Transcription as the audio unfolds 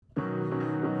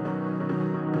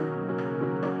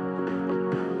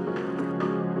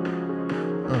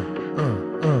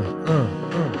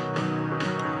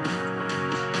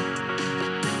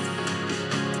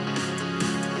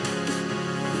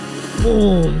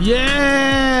Boom.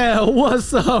 Yeah.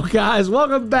 What's up, guys?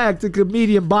 Welcome back to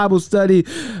Comedian Bible Study.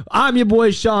 I'm your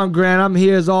boy, Sean Grant. I'm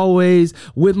here as always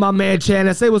with my man,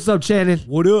 Channing. Say what's up, Channing.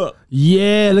 What up?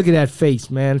 Yeah, look at that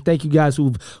face, man. Thank you guys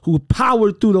who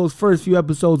powered through those first few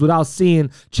episodes without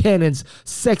seeing Channing's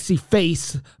sexy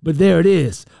face. But there it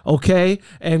is, okay?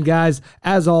 And guys,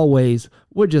 as always,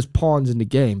 we're just pawns in the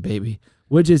game, baby.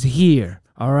 We're just here.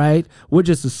 All right, we're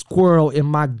just a squirrel in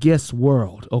my guest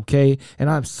world, okay? And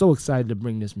I'm so excited to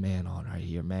bring this man on right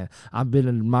here, man. I've been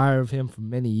an admirer of him for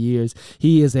many years.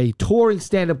 He is a touring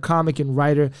stand-up comic and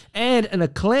writer and an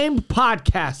acclaimed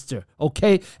podcaster,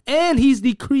 okay? And he's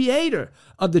the creator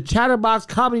of the Chatterbox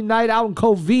Comedy Night out in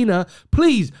Covina.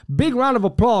 Please, big round of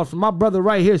applause for my brother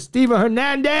right here, Steven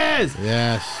Hernandez.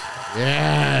 Yes.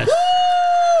 Woo!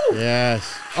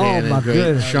 Yes. Shannon, my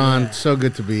goodness. Sean, so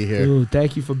good to be here. Dude,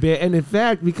 thank you for being. And in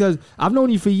fact, because I've known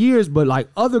you for years, but like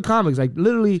other comics, like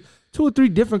literally 2 or 3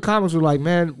 different comics were like,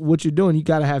 man, what you're doing, you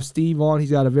got to have Steve on.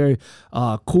 He's got a very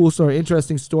cool story,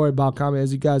 interesting story about comedy.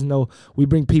 As you guys know, we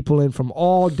bring people in from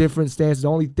all different stances. The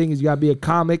only thing is you got to be a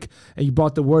comic, and you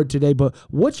brought the word today. But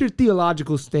what's your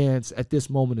theological stance at this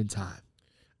moment in time?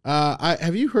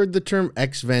 Have you heard the term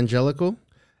ex-evangelical?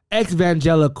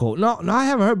 Ex-evangelical. No, I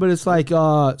haven't heard, but it's like,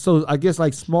 so I guess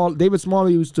like David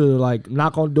Smalley used to like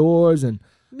knock on doors and.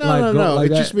 No.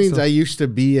 Like it just means so, I used to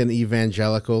be an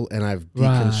evangelical and I've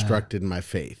deconstructed my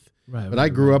faith. But I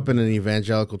grew up in an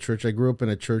evangelical church. I grew up in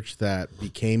a church that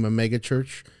became a mega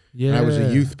church. Yeah. And I was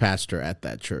a youth pastor at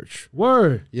that church.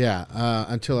 Word. Yeah,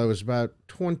 until I was about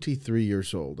 23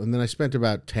 years old. And then I spent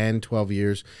about 10, 12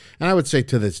 years. And I would say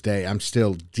to this day, I'm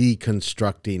still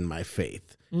deconstructing my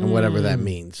faith. And whatever that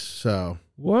means. So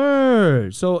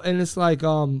word. So and it's like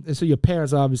and so your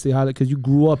parents obviously had it because you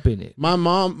grew up in it. My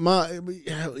mom,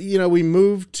 we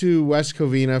moved to West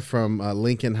Covina from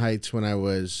Lincoln Heights when I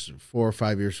was 4 or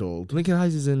 5 years old. Lincoln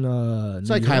Heights is in it's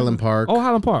like Highland Park. Oh,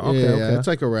 Highland Park. Okay, yeah, it's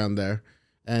like around there.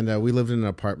 And we lived in an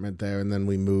apartment there, and then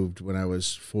we moved when I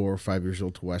was 4 or 5 years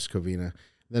old to West Covina.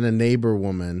 Then a neighbor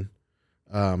woman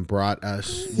brought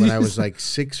us when I was like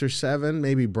 6 or 7,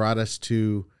 maybe brought us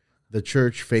to the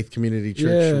church, Faith Community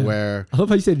Church, where... I love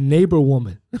how you said neighbor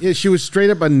woman. Yeah, she was straight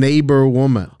up a neighbor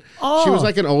woman. Oh. She was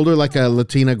like an older, like a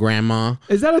Latina grandma.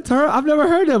 Is that a term? I've never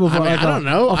heard that before. I mean, like I don't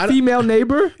know. A female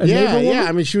neighbor? Neighbor woman?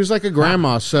 I mean, she was like a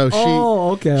grandma, so she... Oh,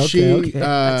 okay.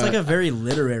 That's like a very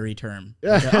literary term.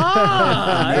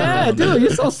 Yeah, dude,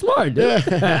 you're so smart, dude.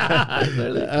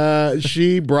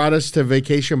 She brought us to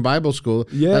Vacation Bible School.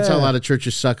 Yeah. That's how a lot of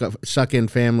churches suck in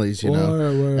families, you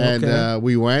know. And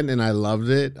we went, and I loved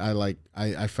it.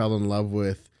 I fell in love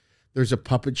with... There's a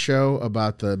puppet show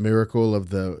about the miracle of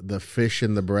the fish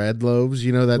and the bread loaves.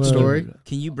 You know that story?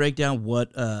 Can you break down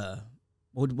what'd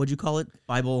you call it?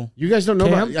 Bible? You guys don't know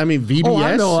Camp? about, I mean, VBS. Oh,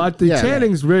 I know.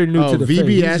 Channing's very new to the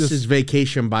VBS faith. is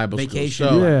Vacation Bible School.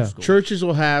 So churches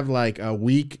will have like a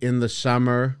week in the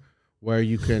summer where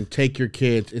you can take your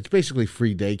kids. It's basically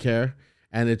free daycare.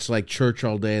 And it's like church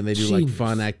all day, and they do like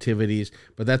fun activities.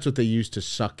 But that's what they use to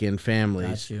suck in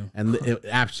families. And it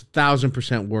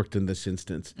 1,000% worked in this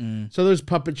instance. So there's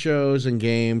puppet shows and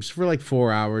games for like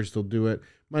 4 hours. They'll do it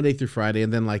Monday through Friday,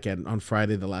 and then like on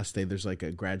Friday, the last day, there's like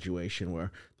a graduation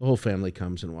where the whole family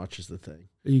comes and watches the thing.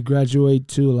 You graduate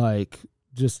to like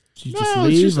just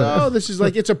leave? This is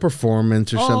like it's a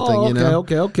performance or something. You know?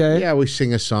 Okay. Yeah, we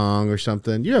sing a song or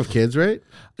something. You have kids, right?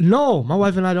 No, my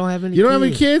wife and I don't have any. You don't have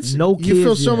any kids? No kids. You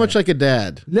feel so much like a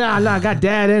dad. Nah, I got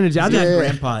dad energy. I got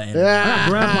grandpa energy. I got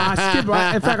grandpa. I skip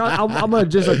right. In fact, I'm gonna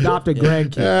just adopt a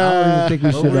grandkid. I don't even think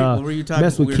we should what were you talking,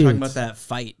 mess with we were kids. talking about that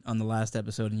fight on the last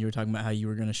episode, and you were talking about how you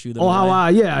were gonna shoot them. Oh,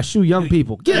 I shoot young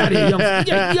people. Get out of here, young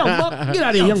buck. Get out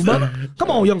of here, young buck. Come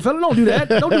on, young fella. Don't do that.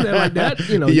 Don't do that like that.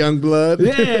 You know, the young blood.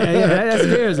 Yeah. That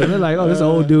scares them. They're like, oh, this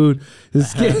old dude is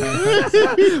scared.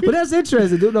 But that's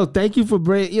interesting, dude. No, thank you for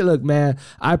bringing. Look, man,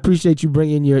 I appreciate you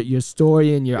bringing your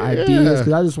story and your ideas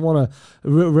because I just want to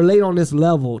relate on this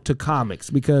level to comics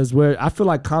because I feel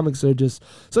like comics are just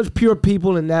such pure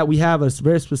people in that we have a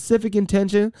very specific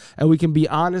intention and we can be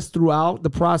honest throughout the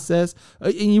process.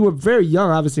 And you were very young,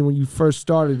 obviously, when you first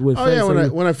started with. Oh yeah,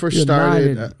 when I first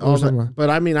started. But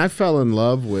I mean, I fell in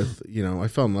love with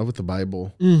the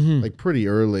Bible like pretty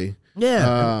early.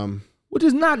 Yeah. which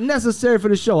is not necessary for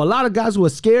the show. A lot of guys who are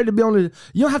scared to be on the,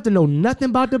 you don't have to know nothing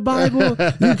about the Bible.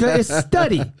 It's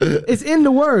study. It's in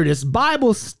the Word. It's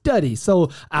Bible study.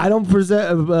 So I don't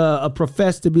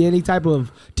profess to be any type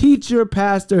of teacher,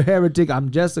 pastor, heretic.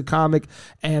 I'm just a comic,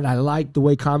 and I like the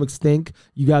way comics think.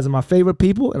 You guys are my favorite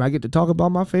people, and I get to talk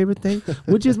about my favorite thing,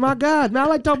 which is my God. Man, I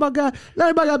like to talk about God. Not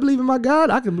everybody got to believe in my God.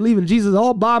 I can believe in Jesus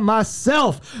all by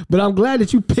myself. But I'm glad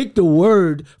that you picked the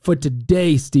word for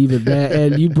today, Steven, man,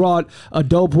 and you brought a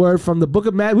dope word from the book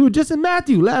of Matthew. We were just in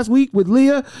Matthew last week with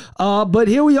Leah, but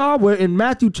here we are. We're in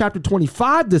Matthew chapter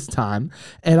 25 this time,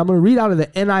 and I'm going to read out of the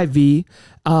NIV,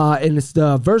 and it's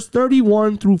verse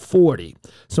 31 through 40.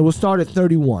 So we'll start at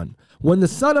 31. When the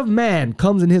Son of Man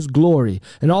comes in his glory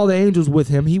and all the angels with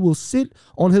him, he will sit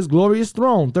on his glorious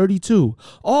throne. 32.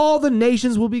 All the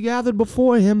nations will be gathered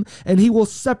before him, and he will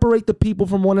separate the people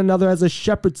from one another as a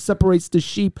shepherd separates the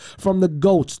sheep from the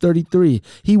goats. 33.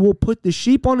 He will put the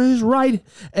sheep on his right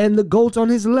and the goats on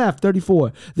his left.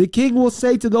 34. The king will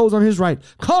say to those on his right,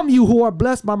 "Come, you who are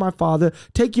blessed by my Father,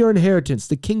 take your inheritance,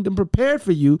 the kingdom prepared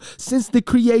for you since the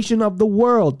creation of the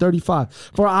world." 35.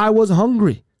 For I was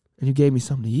hungry, and you gave me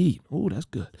something to eat. Oh, that's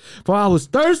good. For I was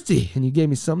thirsty, and you gave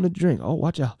me something to drink. Oh,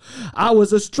 watch out. I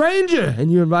was a stranger,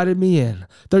 and you invited me in.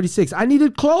 36. I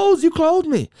needed clothes. You clothed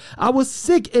me. I was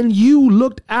sick, and you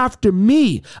looked after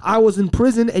me. I was in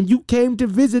prison, and you came to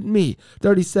visit me.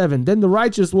 37. Then the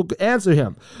righteous will answer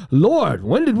him, "Lord,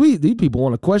 when did we," these people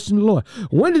want to question the Lord,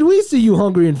 "when did we see you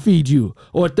hungry and feed you,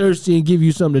 or thirsty and give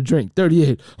you something to drink?"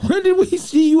 38. When did we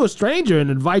see you a stranger and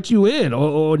invite you in,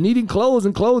 or needing clothes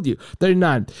and clothe you?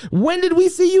 39. When did we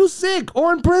see you sick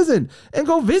or in prison and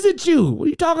go visit you? What are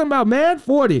you talking about, man?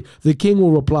 40. The king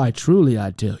will reply, "Truly,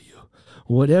 I tell you,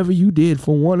 whatever you did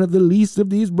for one of the least of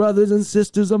these brothers and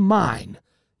sisters of mine,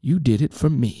 you did it for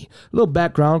me." A little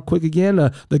background, quick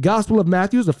again. The Gospel of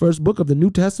Matthew is the first book of the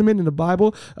New Testament in the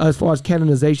Bible as far as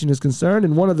canonization is concerned.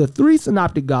 And one of the three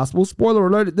synoptic Gospels, spoiler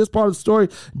alert, at this part of the story,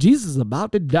 Jesus is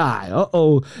about to die.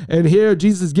 And here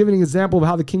Jesus is giving an example of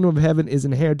how the kingdom of heaven is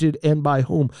inherited and by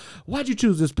whom. Why'd you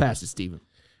choose this passage, Stephen?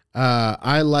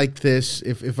 I like this.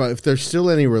 If there's still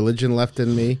any religion left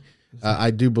in me, I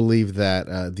do believe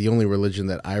that the only religion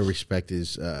that I respect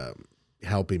is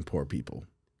helping poor people.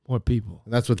 Poor people.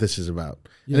 And that's what this is about.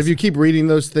 Yes. And if you keep reading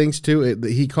those things too,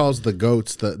 he calls the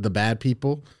goats the bad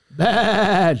people.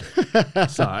 Bad.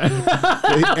 Sorry.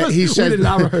 He says. We did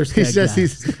not rehearse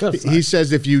that, he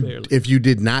says if you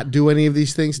did not do any of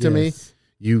these things to me,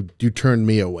 you turned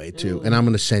me away too, and I'm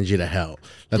going to send you to hell.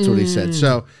 That's what he said.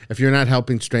 So if you're not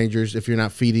helping strangers, if you're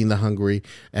not feeding the hungry,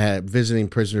 visiting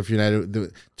prisoners, if you're not,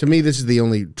 to me, this is the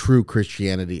only true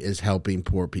Christianity, is helping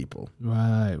poor people.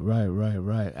 Right.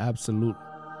 Absolutely.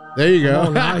 There you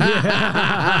go.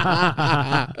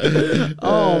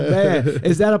 Oh man,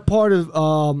 is that a part of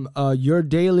your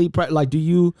daily like? Do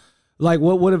you like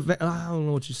what event? I don't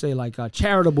know what you say. Like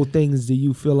charitable things? Do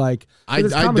you feel like I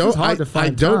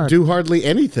don't do hardly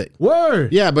anything.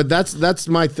 Word. Yeah, but that's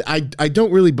my. I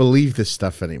don't really believe this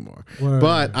stuff anymore. Word.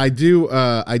 But I do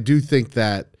think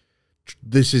that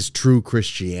this is true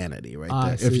Christianity,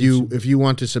 right there. If you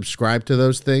want to subscribe to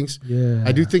those things,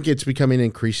 I do think it's becoming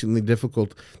increasingly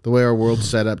difficult. The way our world's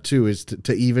set up too is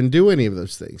to even do any of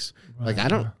those things. Like I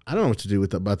don't know what to do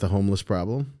about the homeless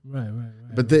problem. Right.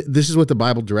 But this is what the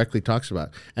Bible directly talks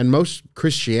about. And most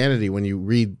Christianity, when you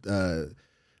read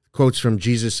quotes from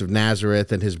Jesus of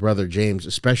Nazareth and his brother James,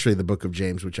 especially the book of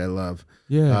James, which I love.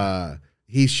 Yeah.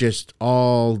 He's just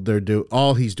all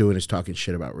he's doing is talking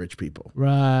shit about rich people.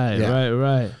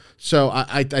 Right. So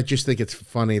I just think it's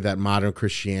funny that modern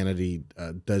Christianity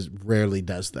rarely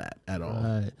does that at all.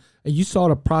 Right. And you saw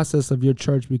the process of your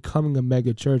church becoming a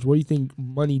mega church. What do you think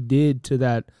money did to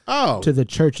that? To the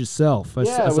church itself as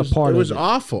a part of it? It was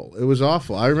awful. It was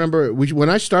awful. I remember when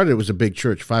I started, it was a big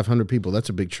church, 500 people. That's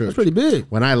a big church. That's pretty big.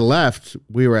 When I left,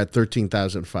 we were at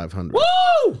 13,500. Woo!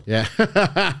 Yeah,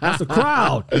 that's a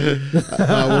crowd.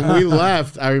 When we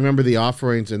left, I remember the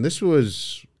offerings, and this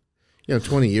was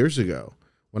 20 years ago.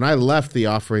 When I left, the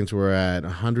offerings were at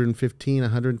 115,000,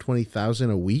 120,000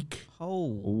 a week. Oh,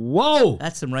 whoa!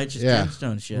 That's some righteous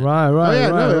gemstone shit. Right. Right.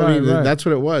 That's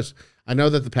what it was. I know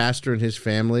that the pastor and his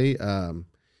family,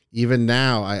 even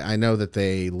now, I know that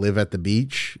they live at the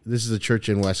beach. This is a church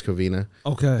in West Covina.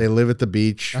 Okay. They live at the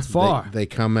beach. That's far. They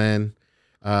come in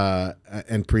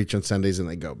and preach on Sundays, and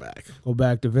they go back. Go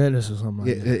back to Venice or something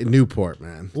like that. Newport,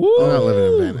 man. Woo! I'm not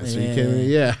living in Venice. Are you kidding me?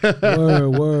 Yeah.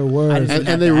 Word.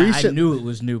 And they I knew it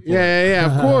was Newport. Yeah,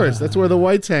 of course. That's where the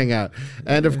whites hang out.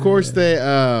 And of course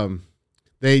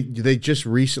they just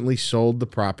recently sold the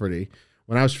property.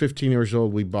 When I was 15 years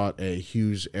old, we bought a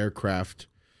Hughes aircraft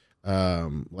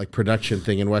like production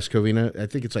thing in West Covina. I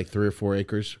think it's like 3 or 4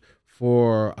 acres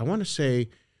for, I want to say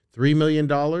 $3 million.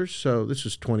 So this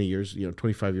was 25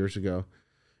 years ago.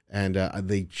 And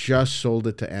they just sold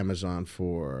it to Amazon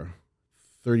for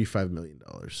 $35 million.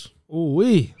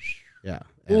 Ooh-wee. Yeah.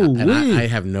 And I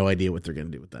have no idea what they're going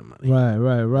to do with that money.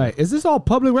 Right. Is this all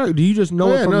public record? Do you just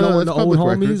know it from knowing the old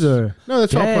homies? Or? No,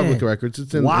 that's all public records.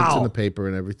 It's in the paper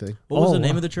and everything. What was the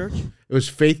name of the church? It was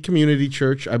Faith Community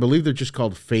Church. I believe they're just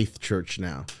called Faith Church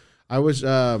now. I was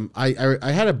I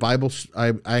had a Bible.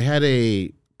 I had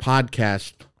a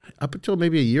podcast up until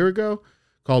maybe a year ago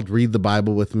called Read the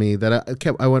Bible with Me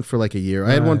that I went for like a year.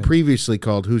 I had one previously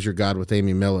called Who's Your God with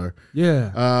Amy Miller.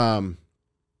 Yeah.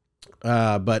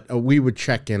 But we would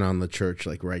check in on the church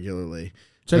like regularly.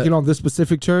 Checking on this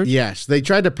specific church? Yes. They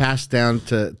tried to pass down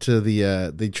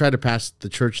they tried to pass the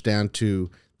church down to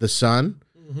the son,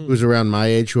 who's around my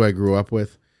age, who I grew up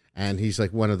with. And he's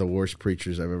like one of the worst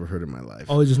preachers I've ever heard in my life.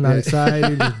 Oh, he's just not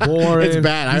excited, just boring. It's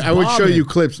bad. I would show you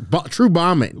clips. True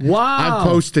bombing. Wow. I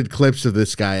posted clips of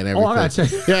this guy and everything. Oh, I gotta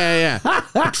check.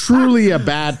 Yeah. Truly a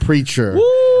bad preacher.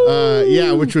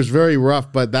 Which was very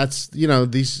rough. But that's,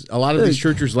 a lot of these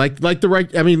churches like the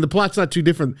right. I mean, the plot's not too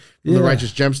different from the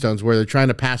Righteous Gemstones, where they're trying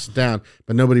to pass it down,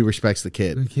 but nobody respects the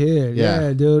kid. The kid,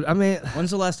 yeah, dude. I mean,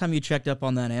 when's the last time you checked up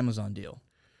on that Amazon deal?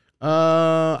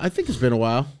 I think it's been a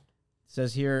while. It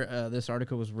says here, this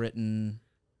article was written,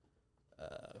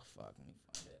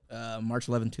 March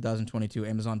 11, 2022.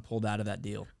 Amazon pulled out of that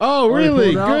deal. Oh,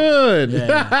 really? Good.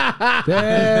 Yeah.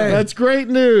 That's great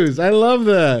news. I love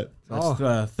that.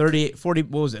 That's 40.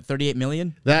 What was it? 38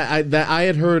 million. That I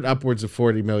had heard upwards of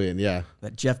 40 million. Yeah.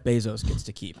 That Jeff Bezos gets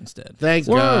to keep instead. Thank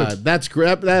God. That's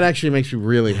great. That actually makes me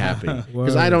really happy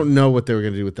because I don't know what they were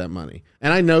going to do with that money,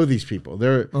 and I know these people.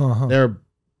 They're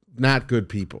not good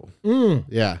people.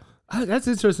 Yeah. That's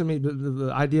interesting to me,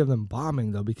 the idea of them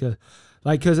bombing, though, because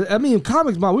I mean,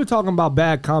 comics, we're talking about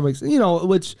bad comics,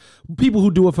 which people who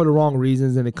do it for the wrong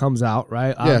reasons, and it comes out,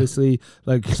 right? Yeah. Obviously,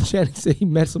 like Channing said, he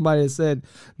met somebody that said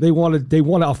they want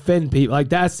to offend people. Like,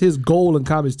 that's his goal in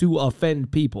comics, to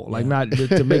offend people, like not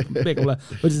to make them laugh,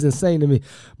 which is insane to me.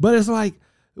 But it's like,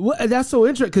 that's so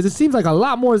interesting because it seems like a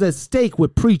lot more is at stake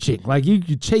with preaching. Like you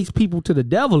chase people to the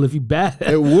devil if you bad.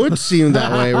 It would seem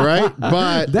that way, right?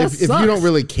 But if you don't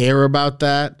really care about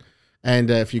that, and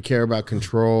if you care about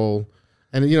control,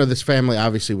 and this family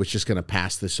obviously was just going to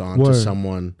pass this on to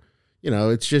someone.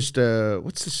 It's just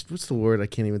what's the word? I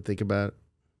can't even think about it.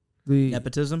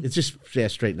 Nepotism? It's just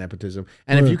straight nepotism.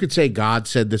 And if you could say God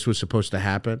said this was supposed to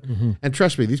happen, and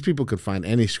trust me, these people could find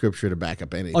any scripture to back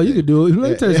up anything. Oh, you could do it.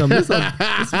 Let me tell you something.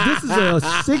 This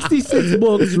is 66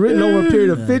 books written over a period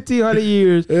of 1,500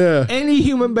 years. Yeah. Any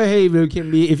human behavior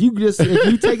can be, if you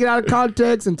take it out of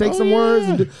context and take some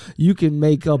words, you can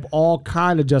make up all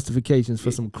kind of justifications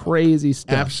for some crazy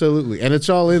stuff. Absolutely. And it's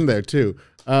all in there too.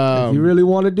 If you really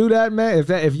want to do that, man,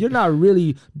 if you're not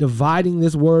really dividing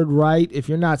this word right, if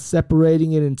you're not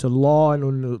separating it into law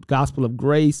and the gospel of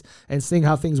grace and seeing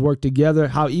how things work together,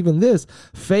 how even this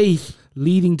faith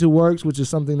leading to works, which is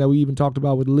something that we even talked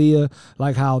about with Leah,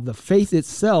 like how the faith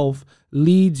itself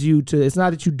leads you to, it's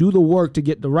not that you do the work to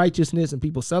get the righteousness and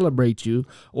people celebrate you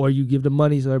or you give the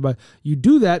money so everybody, you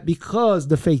do that because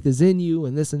the faith is in you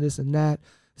and this and this and that.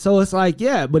 So it's like,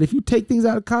 but if you take things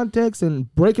out of context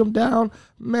and break them down,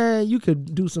 man, you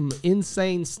could do some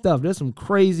insane stuff. There's some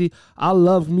crazy, I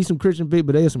love me some Christian people,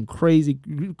 but there's some crazy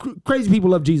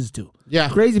people love Jesus too. Yeah.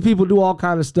 Crazy people do all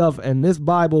kind of stuff, and this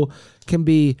Bible can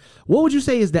be, what would you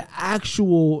say is the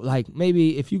actual, like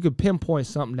maybe if you could pinpoint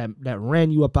something that ran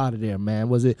you up out of there, man?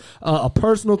 Was it a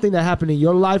personal thing that happened in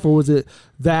your life, or was it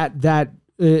that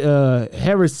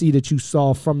heresy that you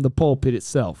saw from the pulpit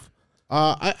itself?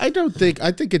 I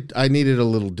think I needed a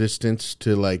little distance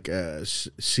to like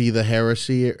see the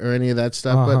heresy or any of that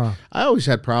stuff. But I always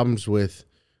had problems with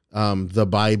the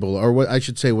Bible, or what I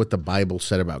should say, what the Bible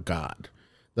said about God.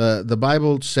 The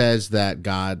Bible says that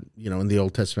God, in the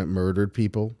Old Testament, murdered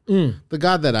people. The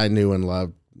God that I knew and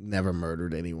loved never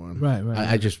murdered anyone. Right.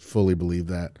 I just fully believe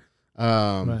that.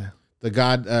 The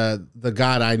God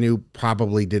I knew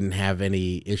probably didn't have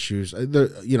any issues.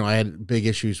 I had big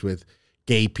issues with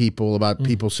gay people, about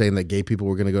people saying that gay people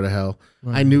were going to go to hell.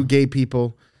 Right. I knew gay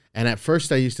people, and at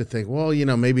first I used to think, well,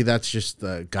 maybe that's just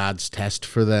God's test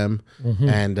for them,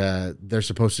 and they're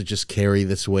supposed to just carry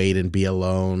this weight and be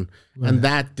alone. Right. And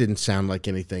that didn't sound like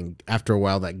anything, after a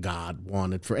while, that God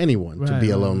wanted for anyone to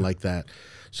be alone like that.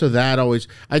 So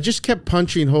I just kept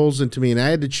punching holes into me, and I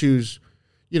had to choose.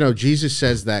 Jesus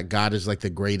says that God is like the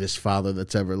greatest father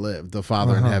that's ever lived, the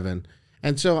Father in heaven.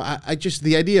 And so I just,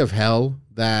 the idea of hell,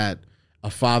 that a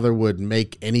father would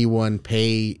make anyone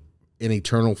pay in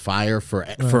eternal fire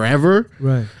forever.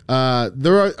 Right.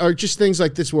 There are just things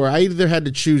like this where I either had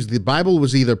to choose. The Bible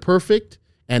was either perfect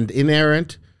and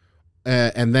inerrant,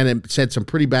 and then it said some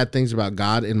pretty bad things about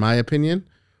God, in my opinion,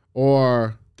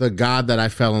 or the God that I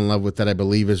fell in love with, that I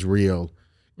believe is real,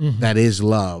 that is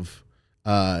love,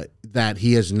 that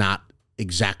he is not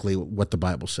exactly what the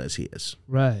Bible says he is.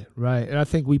 Right. And I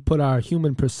think we put our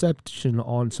human perception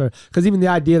on, because even the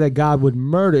idea that God would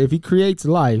murder, if he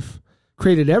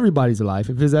created everybody's life,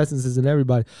 if his essence is in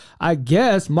everybody, I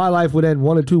guess my life would end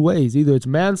one of two ways. Either it's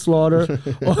manslaughter,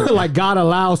 or like God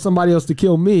allows somebody else to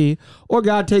kill me, or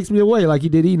God takes me away like he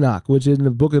did Enoch, which is in the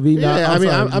book of Enoch.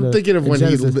 Yeah, I'm thinking of when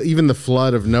even the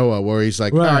flood of Noah, where he's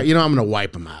like, all right, I'm going to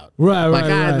wipe them out.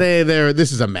 Right.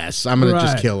 This is a mess. I'm going to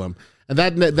just kill them. And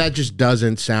that just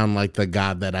doesn't sound like the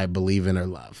God that I believe in or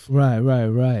love.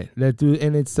 Right.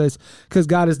 And it says, because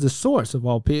God is the source of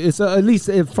all people. It's at least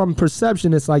from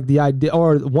perception, it's like the idea,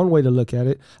 or one way to look at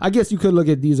it. I guess you could look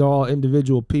at these are all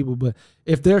individual people, but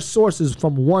if their source is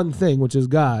from one thing, which is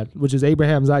God, which is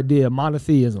Abraham's idea,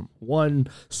 monotheism, one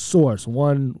source,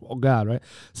 one God, right?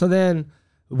 So then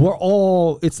we're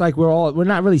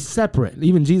not really separate.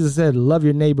 Even Jesus said, love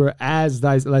your neighbor as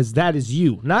that is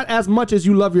you. Not as much as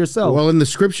you love yourself. Well, in the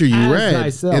scripture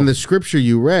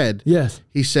you read, yes,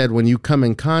 he said, when you come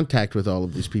in contact with all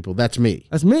of these people, that's me.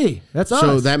 That's me. That's us.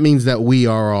 So that means that we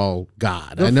are all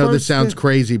God. I know this sounds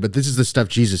crazy, but this is the stuff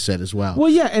Jesus said as well. Well,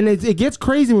 yeah, and it gets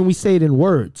crazy when we say it in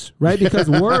words, right? Because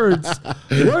words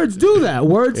do that.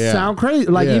 Words sound crazy.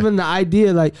 Like even the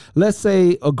idea, like let's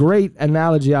say a great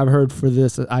analogy I've heard for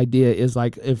this idea is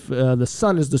like if the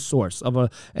sun is the source of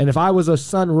and if I was a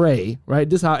sun ray, right?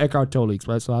 This is how Eckhart Tolle,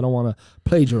 right? So I don't want to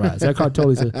plagiarize. Eckhart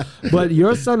Tolle says, but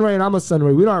you're a sun ray and I'm a sun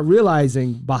ray. We aren't realizing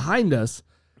behind us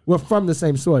we're from the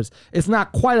same source. It's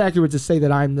not quite accurate to say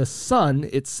that I'm the sun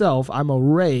itself. I'm a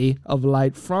ray of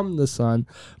light from the sun,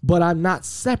 but I'm not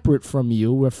separate from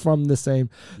you. We're from the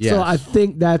same. Yes. So I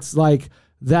think that's like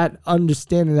that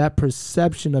understanding, that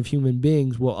perception of human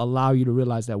beings will allow you to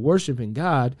realize that worshiping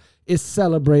God is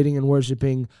celebrating and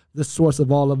worshiping the source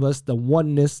of all of us, the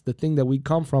oneness, the thing that we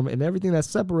come from, and everything that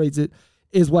separates it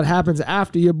is what happens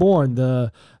after you're born.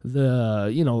 The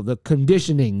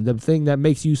conditioning, the thing that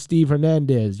makes you Steve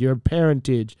Hernandez, your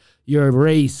parentage, your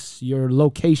race, your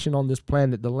location on this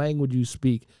planet, the language you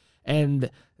speak.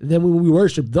 And then when we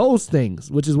worship those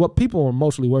things, which is what people are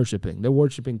mostly worshiping, they're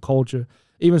worshiping culture.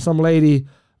 Even some lady,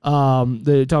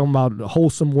 they're talking about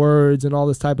wholesome words and all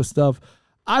this type of stuff.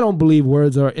 I don't believe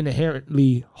words are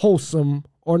inherently wholesome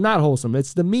or not wholesome.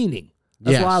 It's the meaning.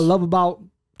 That's what I love about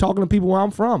talking to people where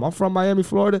I'm from. I'm from Miami,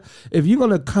 Florida. If you're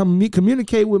going to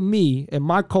communicate with me and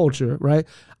my culture, right,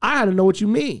 I got to know what you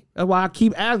mean. That's why I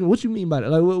keep asking, what you mean by that?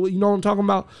 Like, you know what I'm talking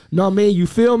about? No, I mean, you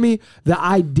feel me? The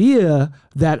idea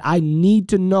that I need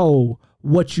to know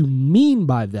what you mean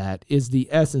by that is the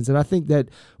essence. And I think that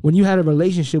when you had a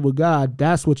relationship with God,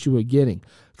 that's what you were getting.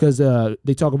 Because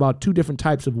they talk about two different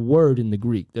types of word in the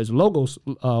Greek. There's logos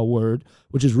word,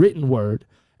 which is written word.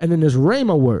 And then there's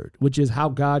rhema word, which is how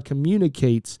God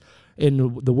communicates,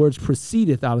 and the words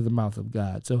proceedeth out of the mouth of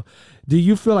God. So do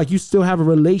you feel like you still have a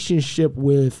relationship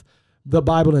with the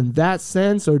Bible in that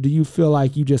sense, or do you feel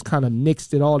like you just kind of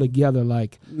mixed it all together?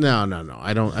 Like No.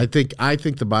 I don't. I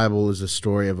think the Bible is a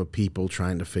story of a people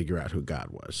trying to figure out who God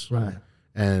was. Right.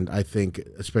 And I think,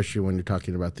 especially when you're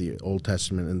talking about the Old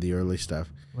Testament and the early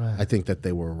stuff, right, I think that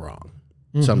they were wrong.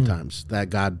 Sometimes that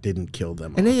God didn't kill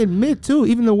them. And they admit too,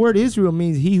 even the word Israel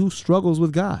means he who struggles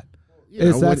with God.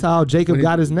 That's how Jacob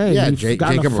got his name. Yeah,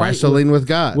 Jacob wrestling with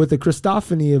God. With the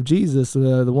Christophany of Jesus,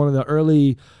 one of the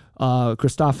early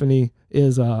Christophany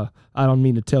is, I don't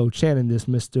mean to tell Shannon this,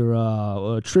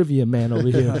 Mr. Trivia man over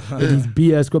here, he's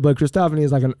BS, but Christophany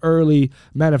is like an early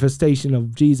manifestation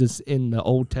of Jesus in the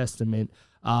Old Testament.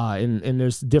 And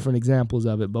there's different examples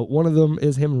of it, but one of them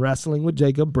is him wrestling with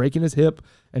Jacob, breaking his hip,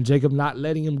 and Jacob not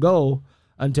letting him go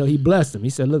until he blessed him. He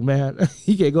said, look, man,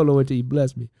 he can't go nowhere until he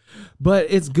bless me. But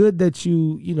it's good that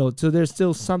so there's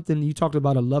still something. You talked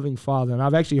about a loving father, and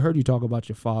I've actually heard you talk about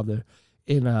your father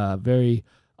in a very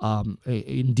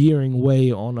endearing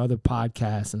way on other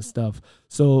podcasts and stuff.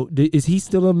 So is he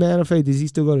still a man of faith? Does he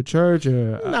still go to church?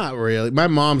 Or Not really. My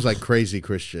mom's like crazy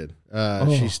Christian.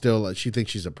 She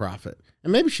thinks she's a prophet.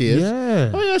 And maybe she is.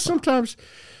 Yeah. Oh, yeah, sometimes,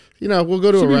 we'll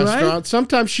go to a restaurant. Right?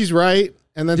 Sometimes she's right.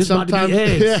 And then sometimes,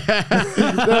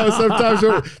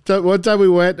 one time we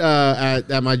went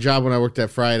at my job when I worked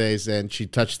at Fridays, and she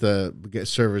touched the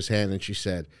server's hand and she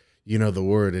said, you know the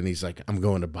word, and he's like, I'm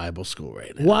going to Bible school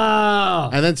right now. Wow.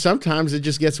 And then sometimes it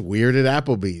just gets weird at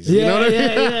Applebee's. You know what I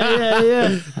mean?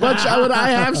 Yeah. But I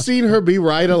have seen her be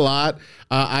right a lot.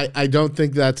 I don't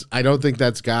think that's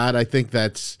God. I think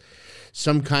that's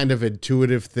some kind of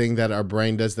intuitive thing that our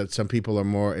brain does that some people are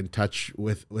more in touch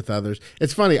with others.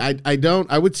 It's funny.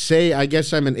 I would say, I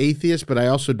guess I'm an atheist, but I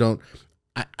also don't.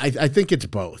 I think it's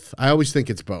both. I always think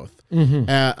it's both. Mm-hmm.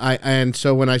 And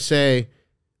so when I say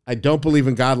I don't believe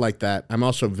in God like that, I'm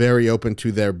also very open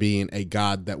to there being a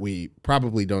God that we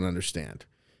probably don't understand.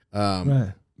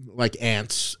 Right. Like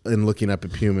ants and looking up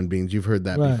at human beings. You've heard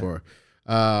that before.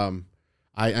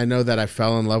 I know that I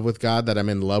fell in love with God, that I'm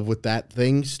in love with that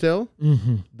thing still.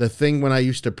 Mm-hmm. The thing when I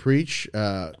used to preach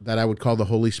that I would call the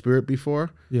Holy Spirit before.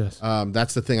 Yes.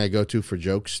 That's the thing I go to for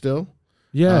jokes still.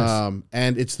 Yes.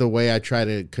 And it's the way I try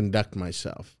to conduct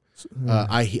myself.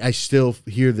 I still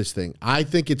hear this thing. I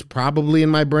think it's probably in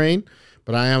my brain,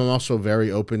 but I am also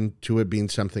very open to it being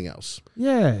something else.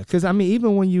 Yeah, because I mean,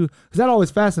 even when because that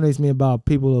always fascinates me about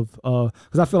people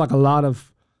because I feel like a lot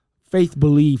of faith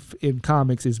belief in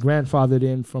comics is grandfathered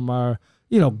in from our,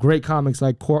 great comics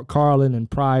like Carlin and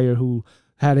Pryor, who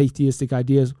had atheistic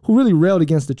ideas, who really railed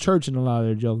against the church in a lot of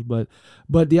their jokes.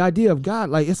 But the idea of God,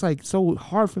 like, it's like so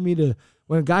hard for me to.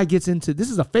 When a guy gets into, this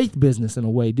is a faith business in a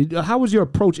way. How was your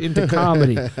approach into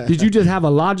comedy? Did you just have a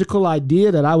logical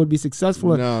idea that I would be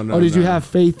successful? No. Or did you have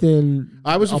faith in?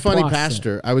 I was a funny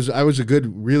pastor. I was a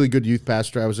really good youth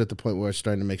pastor. I was at the point where I was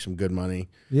starting to make some good money.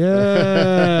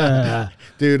 Yeah,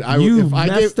 dude. If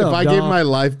I gave my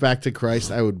life back to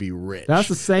Christ, I would be rich. That's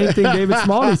the same thing David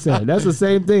Smalley said. That's the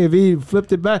same thing. If he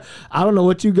flipped it back, I don't know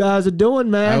what you guys are doing,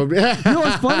 man. You know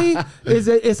what's funny is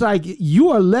that it's like you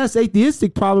are less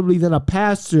atheistic probably than a pastor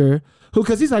who,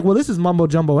 because he's like, well, this is mumbo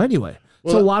jumbo anyway.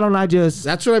 Well, so why don't I just?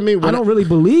 That's what I mean. I don't really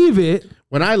believe it.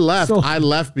 When I left, I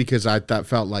left because I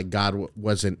felt like God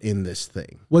wasn't in this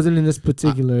thing. Wasn't in this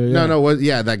particular.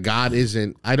 That God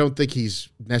isn't. I don't think he's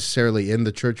necessarily in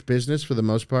the church business for the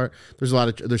most part.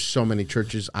 There's so many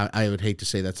churches. I would hate to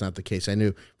say that's not the case. I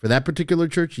knew for that particular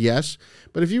church, yes.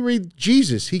 But if you read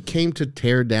Jesus, he came to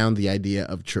tear down the idea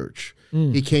of church.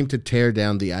 He came to tear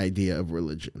down the idea of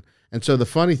religion. And so the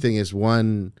funny thing is,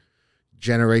 one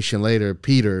generation later,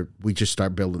 Peter, we just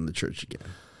start building the church again.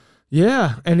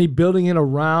 Yeah, and he building it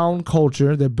around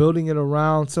culture. They're building it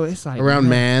around, so it's like around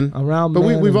man. Around but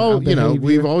man. But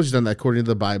we've always done that according to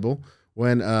the Bible.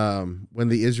 When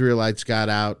the Israelites got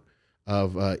out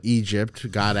of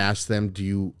Egypt, God asked them,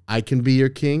 I can be your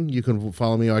king? You can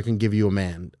follow me, or I can give you a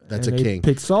man that's a king.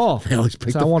 Pick Saul. They always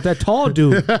pick I want that tall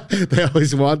dude. They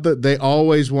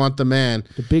always want the man.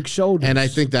 The big shoulders. And I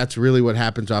think that's really what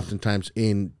happens oftentimes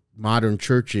in modern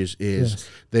churches is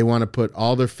they want to put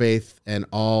all their faith and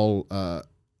all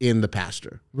in the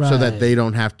pastor, so that they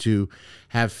don't have to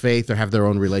have faith or have their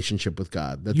own relationship with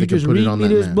God. That you they can just put read it on me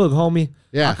that this man. book, homie.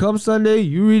 Yeah, I come Sunday,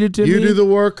 you read it to me. You do the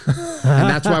work, and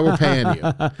that's why we're paying you.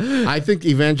 I think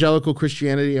evangelical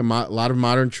Christianity, a lot of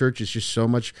modern church is just so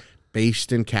much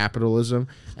based in capitalism,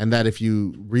 and that if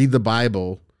you read the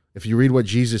Bible, if you read what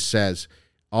Jesus says,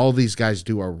 all these guys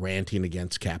are ranting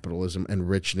against capitalism and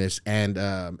richness and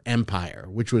empire,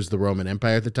 which was the Roman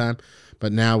Empire at the time.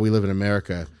 But now we live in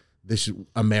America.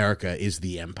 America is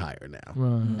the empire now.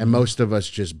 Right. And most of us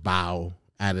just bow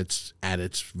at its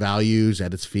values,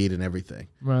 at its feet and everything.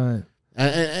 Right.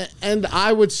 And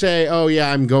I would say, oh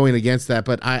yeah, I'm going against that,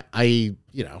 but I'm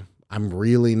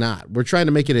really not. We're trying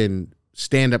to make it in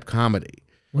stand-up comedy.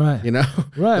 Right.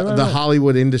 The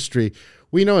Hollywood industry.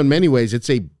 We know in many ways it's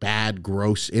a bad,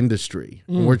 gross industry.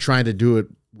 And we're trying to do it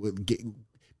with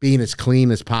being as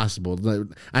clean as possible.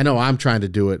 I know I'm trying to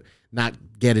do it, not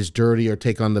get as dirty or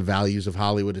take on the values of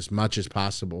Hollywood as much as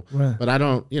possible. Right. But I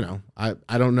don't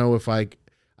know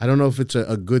if it's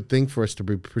a good thing for us to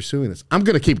be pursuing this. I'm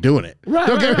going to keep doing it. Right.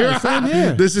 Don't get me wrong. Same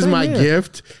here. This is Same my here.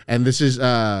 gift, and this is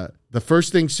the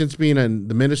first thing since being in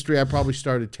the ministry. I probably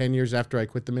started 10 years after I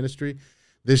quit the ministry.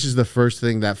 This is the first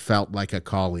thing that felt like a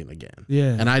calling again.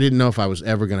 Yeah. And I didn't know if I was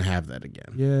ever going to have that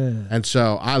again. Yeah. And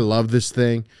so I love this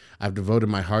thing. I've devoted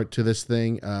my heart to this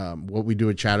thing. What we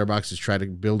do at Chatterbox is try to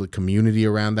build a community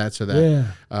around that so that,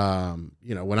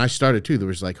 when I started too, there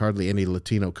was like hardly any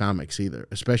Latino comics either,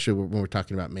 especially when we're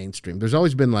talking about mainstream. There's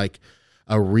always been like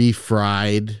a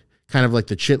refried, kind of like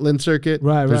the Chitlin circuit.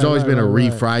 Right. There's always been a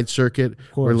refried circuit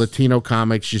where Latino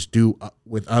comics just do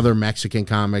with other Mexican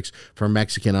comics for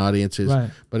Mexican audiences. Right.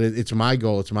 But it's my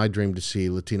goal, it's my dream to see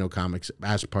Latino comics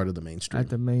as part of the mainstream. At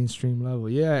the mainstream level,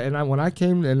 yeah. And when I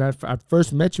came and I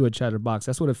first met you at Chatterbox,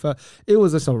 that's what it felt. It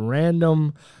was just a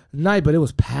random night, but it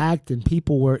was packed and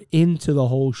people were into the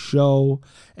whole show.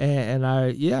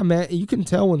 Man, you can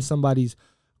tell when somebody's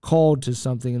called to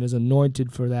something and is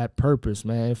anointed for that purpose,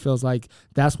 man. It feels like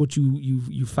that's what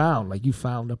you found. Like you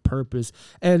found a purpose.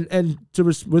 And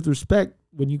with respect,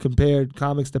 when you compared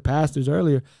comics to pastors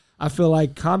earlier, I feel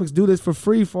like comics do this for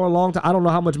free for a long time. I don't know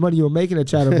how much money you were making at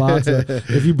Chatterbox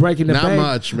if you break in the bank. Not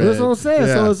much, man. That's what I'm saying.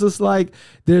 Yeah. So it's just like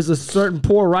there's a certain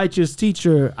poor righteous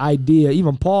teacher idea.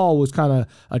 Even Paul was kind of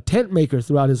a tent maker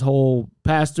throughout his whole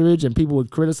pastorage, and people would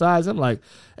criticize him like,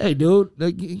 hey, dude,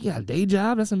 you got a day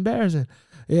job? That's embarrassing.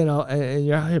 And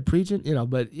you're out here preaching,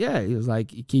 But yeah, he was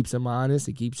like, it keeps him honest.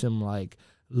 It keeps him like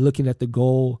looking at the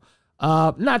goal.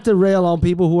 Not to rail on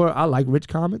people I like rich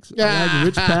comics. I like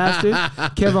rich pastors.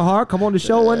 Kevin Hart, come on the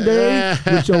show one day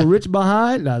with your rich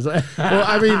behind. No, well,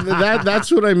 I mean,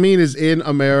 that's what I mean is in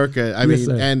America. I mean,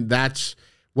 and that's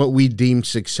what we deem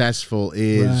successful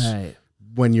is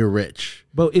when you're rich.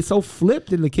 But it's so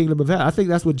flipped in the kingdom of heaven. I think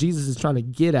that's what Jesus is trying to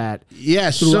get at.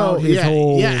 Yes, absolutely.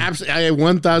 I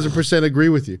 1,000% agree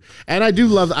with you. And I do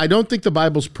love. I don't think the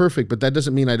Bible's perfect, but that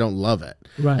doesn't mean I don't love it.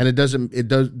 Right. And it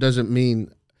doesn't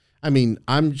mean. I mean,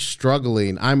 I'm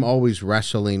struggling. I'm always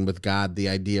wrestling with God, the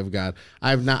idea of God.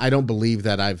 I don't believe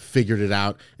that I've figured it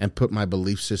out and put my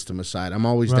belief system aside. I'm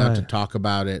always down to talk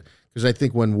about it because I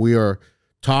think when we are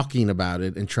talking about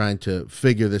it and trying to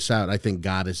figure this out, I think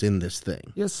God is in this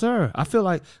thing. Yes, sir. I feel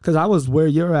like, because I was where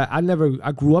you're at.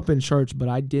 I grew up in church, but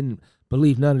I didn't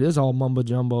believe none of this. All mumbo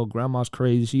jumbo. Grandma's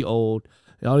crazy. She old.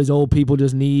 All these old people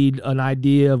just need an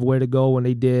idea of where to go when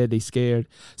they scared.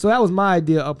 So that was my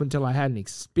idea up until I had an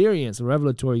experience, a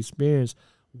revelatory experience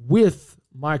with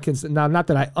my consent. Now, not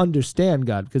that I understand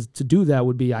God, because to do that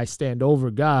would be I stand over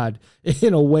God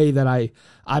in a way that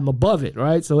I'm above it,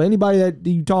 right? So anybody that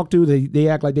you talk to, they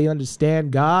act like they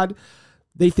understand God.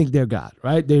 They think they're God,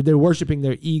 right? They're worshiping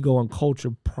their ego and culture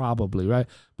probably, right?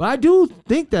 But I do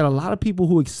think that a lot of people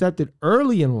who accept it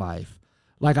early in life,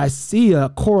 like I see a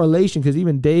correlation because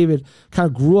even David kind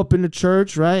of grew up in the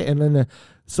church, right? And then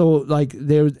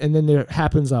there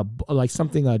happens a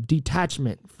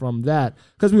detachment from that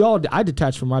because I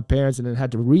detached from my parents and then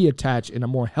had to reattach in a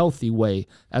more healthy way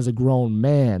as a grown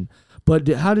man. But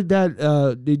how did that?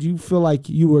 Did you feel like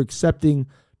you were accepting?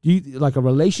 Like a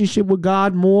relationship with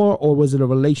God more, or was it a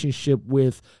relationship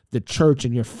with the church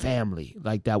and your family?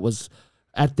 Like that was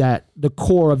at the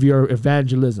core of your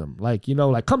evangelism, like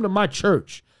come to my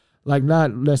church, like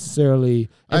not necessarily.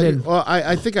 I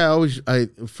think I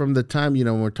from the time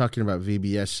when we're talking about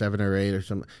VBS 7 or 8 or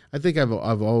something, I think I've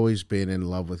always been in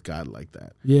love with God like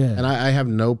that. Yeah, and I have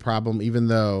no problem, even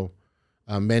though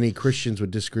many Christians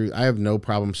would disagree. I have no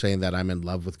problem saying that I'm in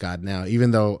love with God now,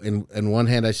 even though in one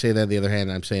hand I say that, the other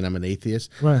hand I'm saying I'm an atheist.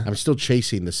 Right. I'm still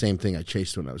chasing the same thing I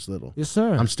chased when I was little. Yes,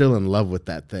 sir. I'm still in love with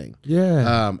that thing.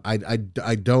 Yeah.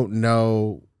 I don't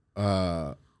know.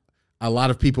 A lot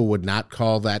of people would not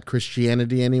call that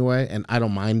Christianity anyway, and I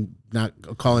don't mind not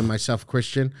calling myself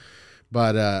Christian,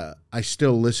 but I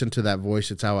still listen to that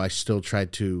voice. It's how I still try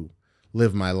to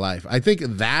live my life. I think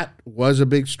that was a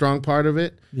big, strong part of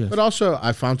it. Yes. But also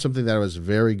I found something that I was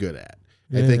very good at.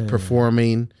 Yeah. I think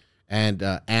performing and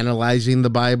analyzing the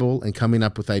Bible and coming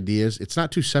up with ideas. It's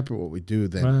not too separate what we do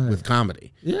than with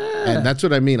comedy. Yeah. And that's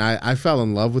what I mean. I fell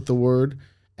in love with the word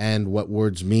and what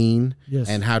words mean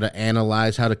and how to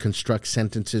analyze, how to construct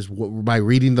sentences by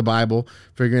reading the Bible,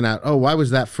 figuring out, why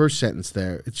was that first sentence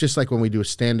there? It's just like when we do a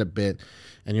stand-up bit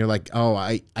and you're like,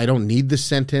 I don't need this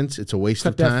sentence. It's a waste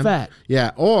of time. That fat.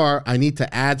 Yeah, or I need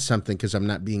to add something because I'm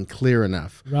not being clear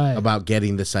enough about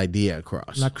getting this idea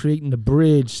across. Not creating the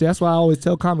bridge. See, that's why I always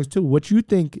tell comics too. What you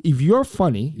think, if you're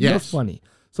funny, you're funny.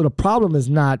 So the problem is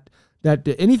not that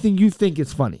anything you think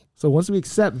is funny. So once we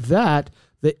accept that,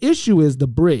 the issue is the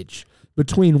bridge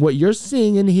between what you're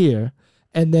seeing in here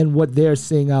and then what they're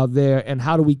seeing out there, and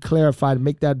how do we clarify to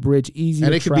make that bridge easy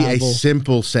and to travel. And it could be a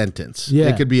simple sentence. Yeah.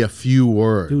 It could be a few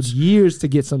words. Dude, years to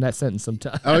get that sentence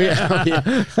sometimes.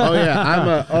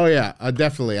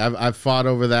 Definitely. I've fought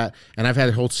over that, and I've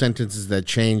had whole sentences that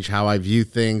change how I view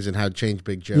things and how to change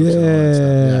big jokes. Yeah. And all that stuff.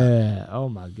 Yeah. Oh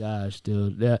my gosh,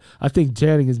 dude. Yeah. I think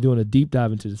Channing is doing a deep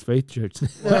dive into this faith church.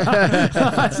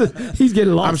 He's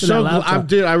getting lost in that laptop.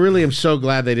 Dude, I really am so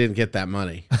glad they didn't get that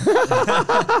money.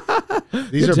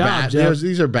 These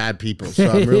are bad people, so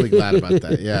I'm really glad about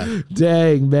that. Yeah.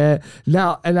 Dang, man.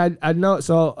 Now, and I know,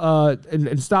 so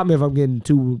and stop me if I'm getting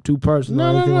too personal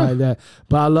or anything like that.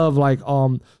 But I love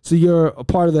so you're a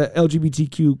part of the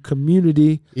LGBTQ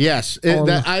community. Yes.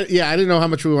 I didn't know how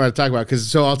much we want to talk about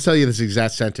so I'll tell you this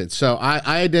exact sentence. So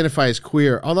I identify as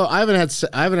queer, although I haven't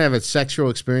had a sexual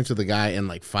experience with a guy in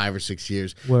like 5 or 6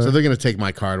 years. Word. So they're gonna take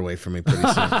my card away from me pretty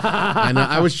soon. I know.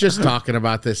 I was just talking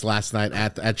about this last last night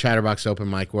at Chatterbox open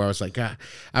mic where I was like, God,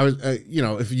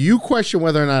 if you question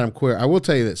whether or not I'm queer, I will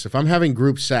tell you this: if I'm having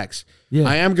group sex,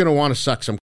 I am going to want to suck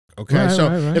some. Okay,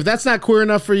 right. If that's not queer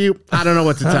enough for you, I don't know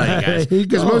what to tell you guys.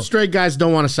 Because most straight guys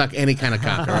don't want to suck any kind of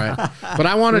cock, all right? But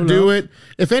I want to do it,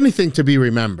 if anything, to be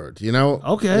remembered, you know?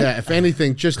 Okay. Yeah, if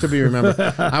anything, just to be remembered.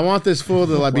 I want this fool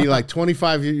to be like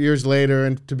 25 years later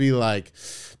and to be like,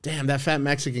 damn, that fat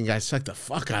Mexican guy sucked the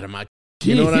fuck out of my.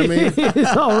 You know what I mean?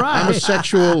 It's all right. I'm a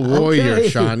sexual warrior,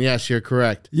 Sean. Yes, you're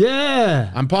correct.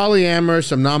 Yeah. I'm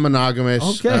polyamorous. I'm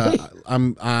non-monogamous. Okay.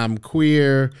 I'm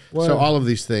queer. Word. So all of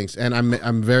these things, and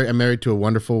I'm married to a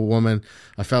wonderful woman,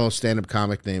 a fellow stand-up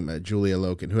comic named Julia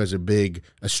Loken, who has a big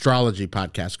astrology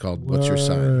podcast called "What's Your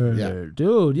Sign?" Yeah,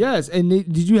 dude. Yes. And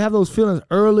did you have those feelings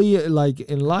early, like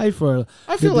in life, or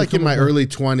I feel like in my early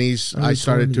 20s, I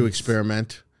started to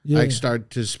experiment. Yeah. I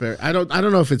start to spare. I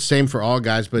don't know if it's same for all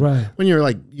guys, but when you're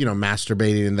like,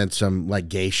 masturbating and then some like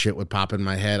gay shit would pop in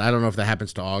my head. I don't know if that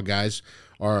happens to all guys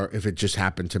or if it just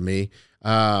happened to me.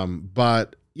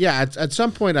 But yeah, at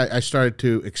some point I started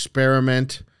to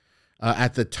experiment.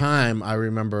 At the time, I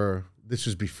remember this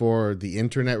was before the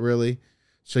internet really.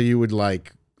 So you would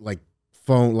like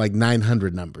phone like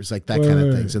 900 numbers, like that kind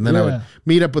of things. And then I would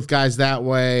meet up with guys that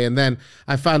way. And then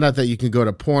I found out that you can go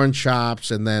to porn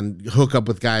shops and then hook up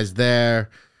with guys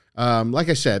there. Like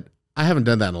I said, I haven't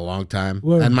done that in a long time.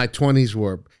 And my 20s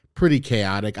were pretty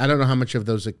chaotic. I don't know how much of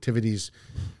those activities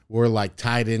were like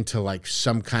tied into like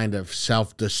some kind of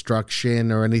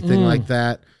self-destruction or anything like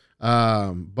that.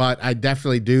 But I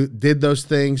definitely did those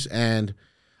things, and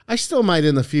I still might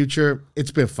in the future.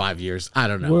 It's been 5 years. I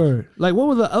don't know. Word. Like, what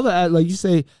were the other, like you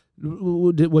say,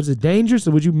 was it dangerous?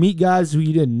 Or would you meet guys who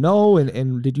you didn't know?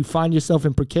 And did you find yourself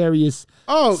in precarious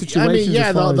situations? I mean,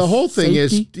 yeah, the whole thing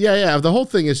safety? The whole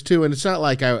thing is too. And it's not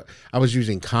like I was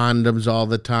using condoms all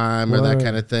the time or that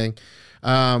kind of thing.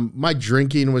 My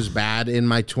drinking was bad in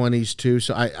my 20s too.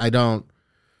 So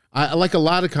I like a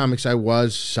lot of comics, I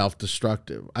was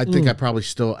self-destructive. I think I probably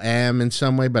still am in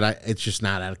some way, but it's just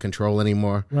not out of control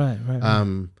anymore. Right.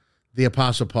 The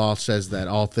Apostle Paul says that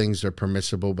all things are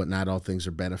permissible, but not all things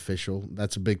are beneficial.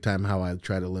 That's a big time how I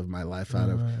try to live my life out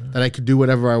of. That I could do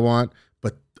whatever I want,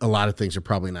 but a lot of things are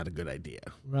probably not a good idea.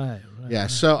 Right. Yeah,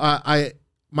 so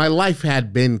my life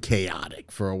had been chaotic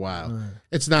for a while. Right.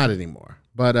 It's not anymore.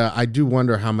 But I do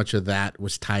wonder how much of that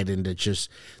was tied into just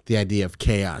the idea of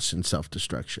chaos and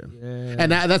self-destruction. Yeah.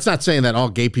 And that's not saying that all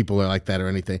gay people are like that or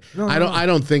anything. No, I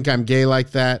don't think I'm gay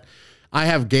like that. I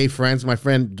have gay friends.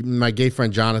 My gay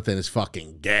friend Jonathan is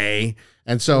fucking gay.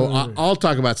 And so I'll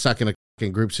talk about sucking a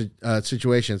in group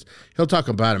situations. He'll talk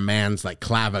about a man's like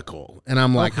clavicle, and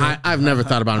I'm like, I've never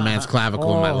thought about a man's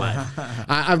clavicle in my life.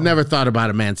 I've never thought about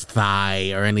a man's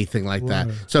thigh or anything like that.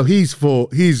 So he's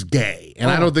gay, and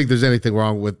I don't think there's anything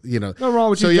wrong with no wrong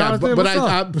with so you, yeah,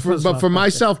 Jonathan, but for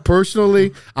myself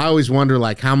personally, I always wonder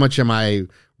like how much am I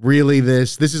really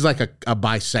this is like a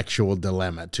bisexual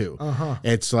dilemma too.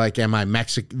 It's like, am I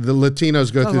Mexican? The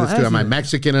Latinos go through this too. Am I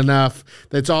Mexican enough?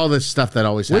 That's all this stuff that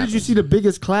always happens. Where did you see the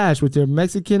biggest clash, with their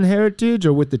Mexican heritage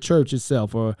or with the church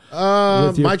itself? Or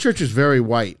my church was very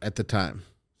white at the time.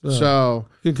 So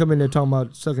you can come in there talking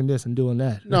about sucking this and doing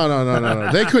that.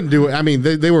 No. They couldn't do it. I mean,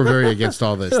 they were very against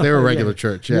all this. They were a regular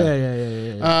church.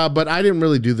 Yeah. But I didn't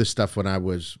really do this stuff when I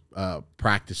was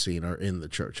practicing or in the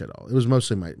church at all. It was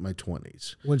mostly my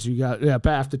 20s. Once you got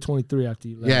after 23, after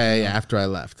you left. Yeah. After I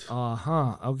left.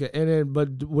 Okay. And then,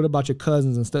 but what about your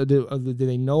cousins and stuff? Did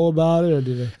they know about it, or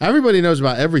did they? Everybody knows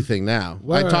about everything now.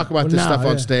 I talk about this stuff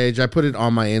on stage. I put it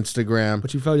on my Instagram.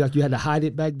 But you felt like you had to hide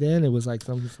it back then. It was like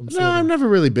some. No, I've never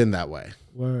really been that way.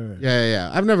 Word. Yeah.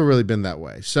 I've never really been that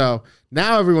way. So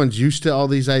now everyone's used to all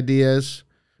these ideas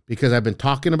because I've been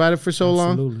talking about it for so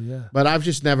long. Yeah. But I've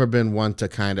just never been one to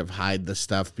kind of hide the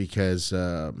stuff because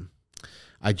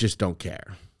I just don't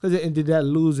care. And did that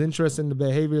lose interest in the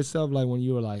behavior itself? Like when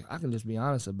you were like, I can just be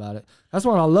honest about it. That's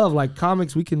what I love. Like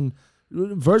comics, we can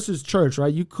versus church,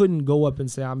 right? You couldn't go up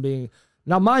and say I'm being.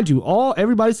 Now, mind you,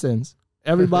 everybody sins.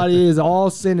 Everybody is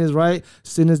all sin is right.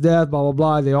 Sin is death. Blah blah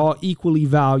blah. They're all equally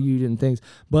valued and things.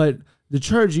 But the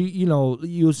church,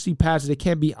 you'll see pastors that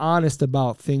can't be honest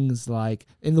about things like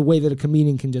in the way that a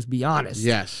comedian can just be honest.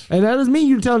 Yes. And that doesn't mean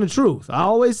you're telling the truth. I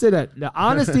always say that. The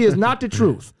honesty is not the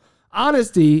truth.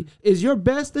 Honesty is your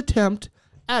best attempt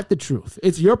at the truth.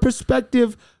 It's your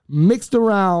perspective mixed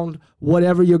around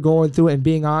whatever you're going through and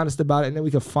being honest about it, and then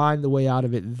we can find the way out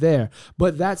of it there.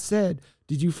 But that said,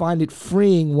 did you find it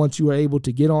freeing once you were able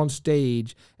to get on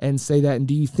stage and say that? And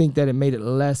do you think that it made it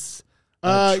less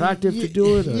attractive to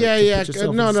do it? Yeah.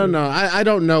 No. I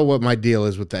don't know what my deal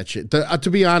is with that shit. To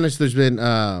be honest, there's been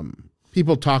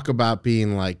people talk about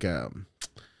being like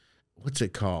what's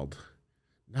it called?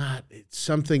 It's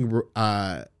something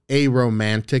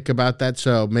aromantic about that.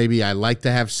 So maybe I like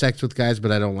to have sex with guys,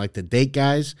 but I don't like to date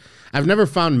guys. I've never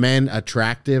found men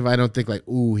attractive. I don't think like,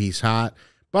 ooh, he's hot.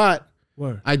 But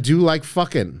I do like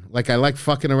fucking. Like I like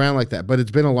fucking around like that. But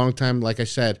it's been a long time, like I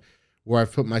said, where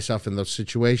I've put myself in those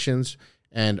situations,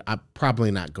 and I'm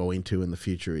probably not going to in the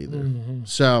future either. Mm-hmm.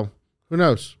 So who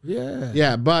knows?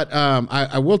 Yeah. But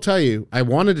I will tell you, I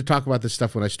wanted to talk about this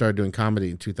stuff when I started doing comedy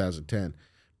in 2010,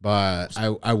 but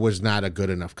I was not a good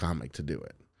enough comic to do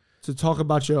it. To talk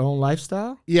about your own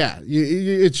lifestyle? Yeah,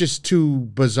 it's just too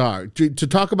bizarre. To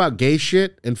talk about gay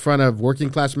shit in front of working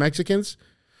class Mexicans,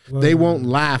 they won't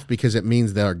laugh because it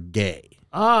means they're gay.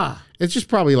 It's just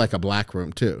probably like a black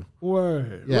room too.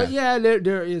 Word. Yeah, well, yeah,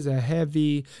 there is a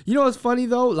heavy. You know what's funny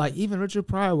though? Like even Richard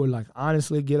Pryor would like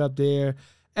honestly get up there.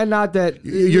 And not that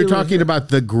you're talking about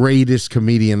the greatest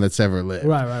comedian that's ever lived.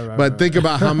 Right. But think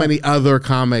about how many other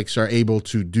comics are able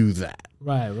to do that.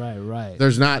 Right.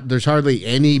 There's hardly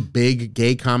any big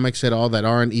gay comics at all that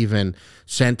aren't even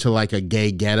sent to like a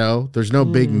gay ghetto. There's no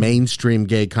big mainstream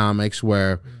gay comics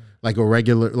where like a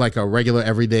regular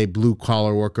everyday blue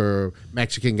collar worker,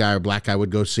 Mexican guy or black guy would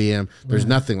go see him. There's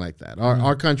nothing like that.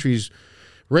 Our country's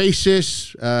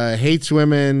racist, hates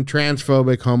women,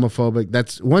 transphobic, homophobic.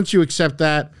 That's once you accept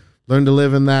that, learn to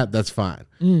live in that, that's fine.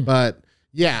 But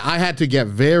yeah, I had to get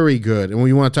very good. And when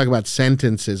you want to talk about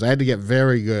sentences, I had to get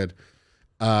very good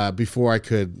before I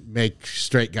could make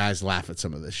straight guys laugh at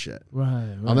some of this shit.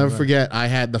 Right. I'll never forget, I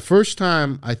had the first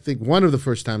time, I think one of the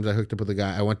first times I hooked up with a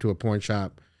guy, I went to a porn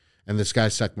shop and this guy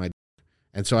sucked my dick.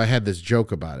 And so I had this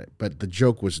joke about it, but the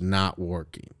joke was not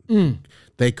working.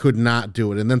 They could not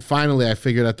do it. And then finally I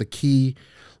figured out the key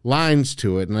lines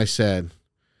to it. And I said,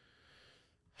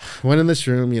 went in this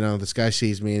room, this guy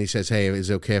sees me and he says, hey, is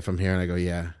it okay if I'm here? And I go,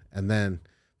 yeah. And then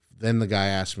the guy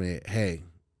asked me, hey,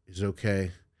 is it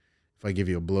okay if I give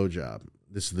you a blowjob?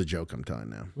 This is the joke I'm telling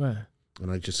now. Right. And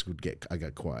I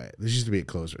got quiet. This used to be a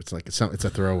closer. It's like it's a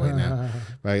throwaway now,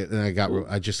 right? And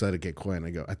I just let it get quiet. And I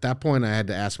go. At that point, I had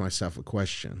to ask myself a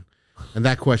question, and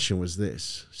that question was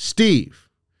this: Steve,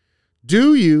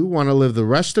 do you want to live the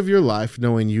rest of your life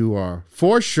knowing you are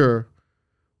for sure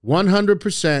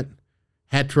 100%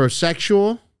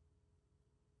 heterosexual,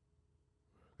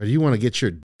 or do you want to get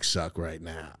your dick sucked right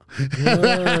now? And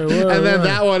then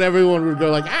that one, everyone would go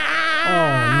like, ah. Oh,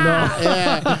 no.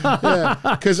 Yeah.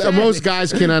 Because most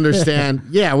guys can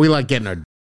understand, we like getting our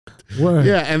Word.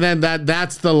 Yeah, and then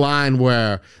that's the line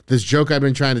where this joke I've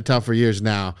been trying to tell for years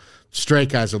now, straight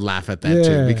guys would laugh at that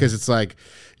too. Because it's like,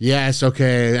 yes,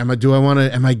 okay, am I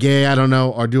gay? I don't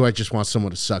know. Or do I just want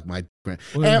someone to suck my dick?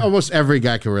 And almost every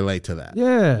guy can relate to that.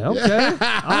 Yeah, okay.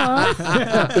 All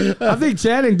right. I think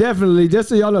Channing definitely, just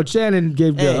so y'all know, Channing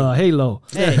gave the Halo.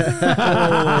 Hey.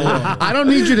 I don't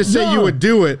need you to say you would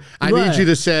do it. I need you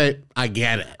to say, I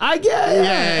get it. I get it.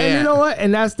 And you know what?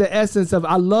 And that's the essence of,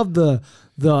 I love the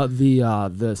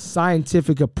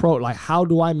scientific approach. Like, how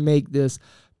do I make this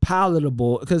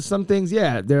palatable? Because some things,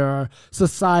 there are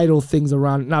societal things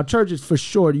around. Now, churches for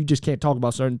sure, you just can't talk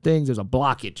about certain things. There's a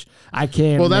blockage. I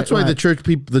can't. Well, that's why the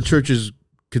church is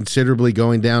considerably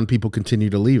going down. People continue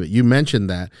to leave it. You mentioned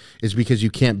that is because you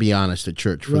can't be honest at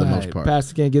church for the most part.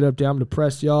 Pastor can't get up there. I'm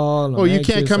depressed, y'all. Well, you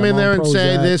can't come in there and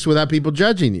say this without people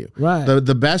judging you. Right.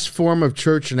 The best form of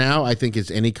church now, I think,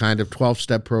 is any kind of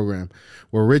 12-step program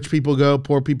where rich people go,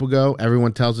 poor people go.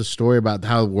 Everyone tells a story about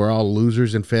how we're all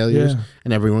losers and failures,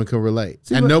 and everyone can relate.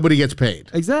 See, nobody gets paid.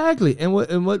 Exactly. And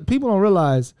what people don't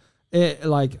realize,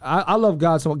 I love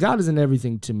God so much. God is in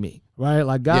everything to me. Right?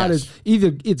 Like God is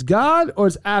either it's God or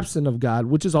it's absent of God,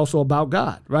 which is also about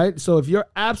God, right? So if you're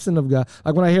absent of God,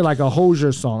 like when I hear like a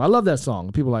Hozier song, I love that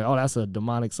song. People are like, oh, that's a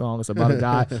demonic song. It's about a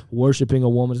guy worshiping a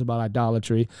woman. It's about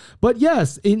idolatry. But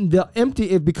yes, in the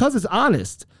empty, because it's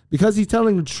honest, because he's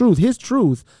telling the truth, his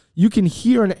truth, you can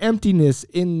hear an emptiness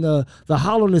in the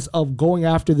hollowness of going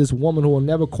after this woman who will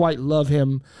never quite love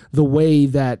him the way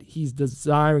that he's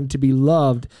desiring to be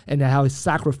loved, and how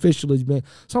sacrificial he's been.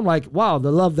 So I'm like, wow,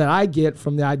 the love that I get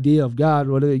from the idea of God,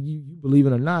 whether you believe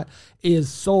it or not, is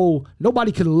so,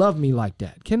 nobody can love me like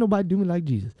that. Can't nobody do me like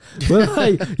Jesus. But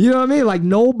like, you know what I mean? Like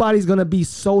nobody's going to be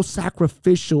so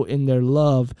sacrificial in their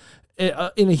love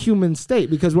in a human state,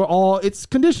 because it's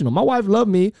conditional. My wife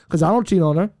loved me because I don't cheat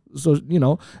on her. So,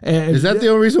 and is that the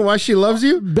only reason why she loves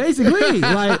you? Basically,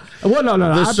 no.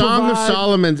 The Song of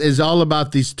Solomon is all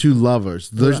about these two lovers.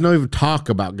 There's no even talk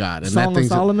about God. And Song of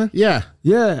Solomon? Yeah.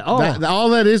 Oh. All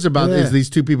that is about is these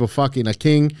two people fucking, a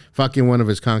king fucking one of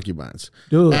his concubines.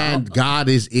 Dude, and God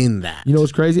is in that. You know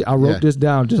what's crazy? I wrote this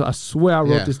down. I swear I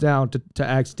wrote this down to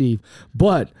ask Steve.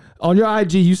 But On your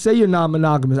IG, you say you're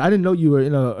non-monogamous. I didn't know you were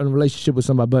in a relationship with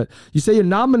somebody, but you say you're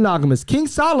non-monogamous. King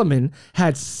Solomon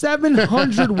had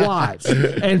 700 wives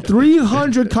and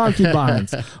 300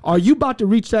 concubines. Are you about to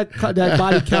reach that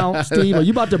body count, Steve? Are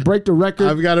you about to break the record?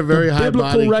 I've got a very high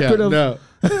body count. No.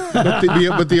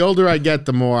 But the older I get,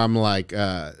 the more I'm like,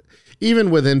 even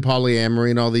within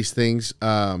polyamory and all these things,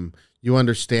 you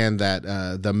understand that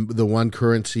the one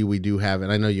currency we do have,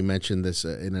 and I know you mentioned this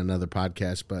in another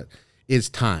podcast, but is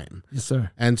time. Yes,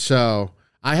 sir. And so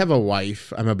I have a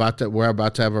wife. We're about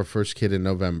to have our first kid in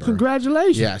November.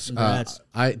 Congratulations. Yes.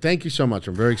 I thank you so much.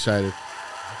 I'm very excited.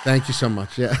 Thank you so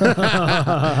much. Yeah.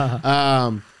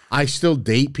 I still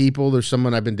date people. There's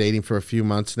someone I've been dating for a few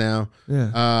months now.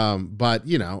 Yeah. But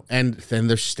and then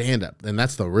there's stand up, and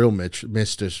that's the real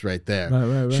mistress right there.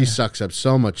 Right. She sucks up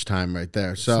so much time right there.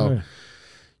 Yes, so, sir.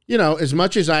 As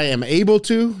much as I am able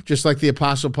to, just like the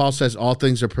Apostle Paul says, all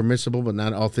things are permissible, but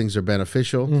not all things are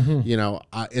beneficial.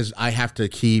 Mm-hmm. I have to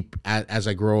keep, as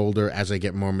I grow older, as I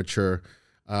get more mature,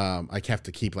 I have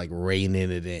to keep like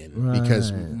reining it in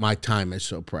because my time is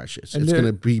so precious. And it's going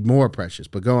to be more precious,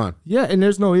 but go on. Yeah. And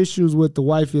there's no issues with the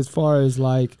wife as far as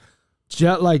like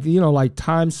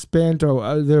time spent, or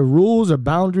are there rules or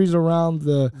boundaries around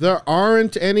There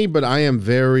aren't any, but I am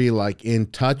very like in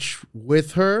touch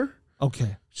with her.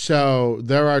 Okay. So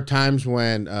there are times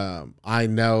when I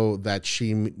know that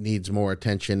she needs more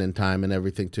attention and time and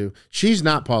everything too. She's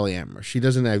not polyamorous. She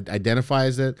doesn't identify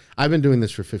as that. I've been doing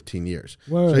this for 15 years.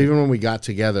 Word. So even when we got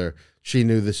together, she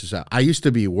knew this is how. I used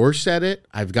to be worse at it.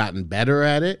 I've gotten better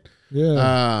at it.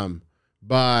 Yeah.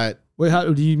 But wait,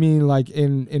 how do you mean like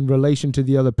in relation to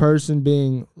the other person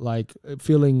being like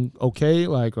feeling okay?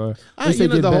 Like, or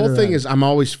the whole thing is I'm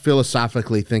always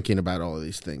philosophically thinking about all of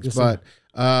these things. Yes, but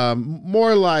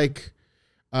more like,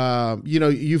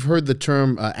 you've heard the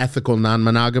term ethical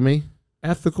non-monogamy.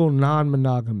 Ethical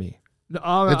non-monogamy. It's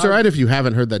all right if you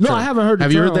haven't heard that term. No, I haven't heard the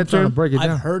term. Have you heard that term? Break it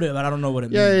down. I've heard it, but I don't know what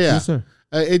it means. Yeah. Yes, sir.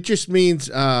 It just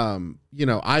means,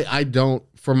 I don't,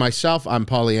 for myself, I'm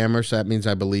polyamorous. So that means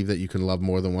I believe that you can love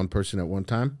more than one person at one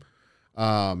time.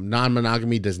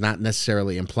 Non-monogamy does not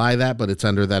necessarily imply that, but it's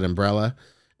under that umbrella.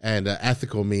 And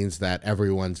ethical means that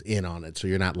everyone's in on it, so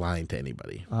you're not lying to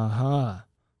anybody. So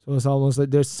it's almost like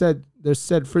they're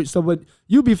set free. So, but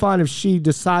you'd be fine if she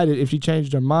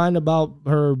changed her mind about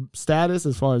her status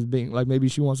as far as being like maybe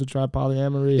she wants to try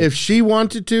polyamory. If she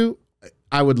wanted to,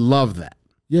 I would love that.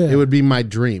 Yeah, it would be my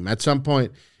dream. At some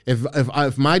point,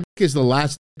 if my dick is the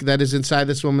last dick that is inside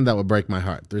this woman, that would break my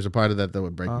heart. There's a part of that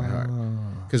would break my heart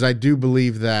because I do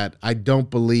believe that. I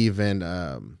don't believe in.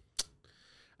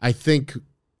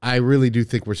 I really do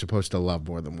think we're supposed to love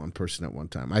more than one person at one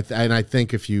time. I think I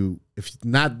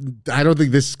don't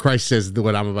think this Christ says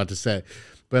what I'm about to say,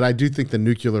 but I do think the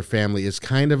nuclear family is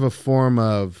kind of a form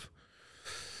of.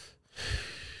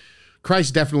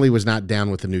 Christ definitely was not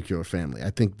down with the nuclear family. I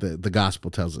think the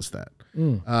gospel tells us that.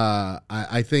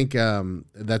 I think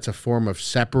that's a form of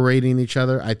separating each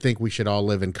other. I think we should all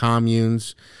live in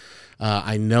communes.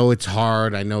 I know it's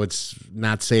hard. I know it's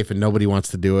not safe and nobody wants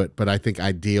to do it. But I think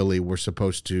ideally we're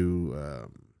supposed to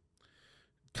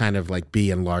kind of like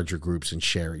be in larger groups and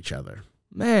share each other.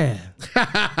 Man,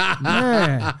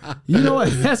 you know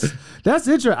what? That's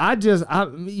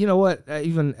interesting. You know what?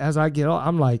 Even as I get old,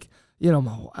 I'm like,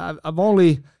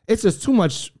 it's just too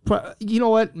much. You know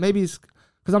what? Maybe it's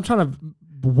because I'm trying to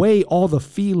weigh all the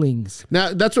feelings.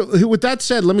 Now, with that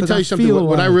said, let me tell you something.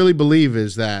 What I really believe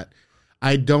is that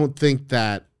I don't think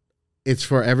that it's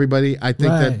for everybody. I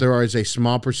think that there is a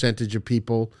small percentage of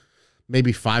people,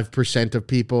 maybe 5% of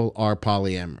people are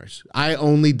polyamorous. I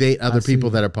only date other people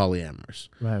that are polyamorous.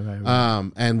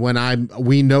 Right. And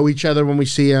we know each other when we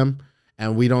see them,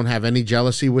 and we don't have any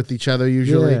jealousy with each other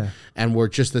usually, and we're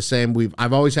just the same.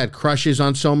 I've always had crushes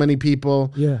on so many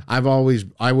people. Yeah. I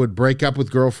would break up with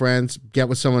girlfriends, get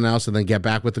with someone else, and then get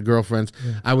back with the girlfriends.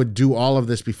 Yeah. I would do all of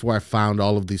this before I found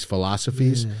all of these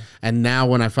philosophies. Yeah. And now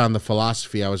when I found the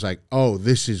philosophy, I was like, oh,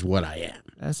 this is what I am.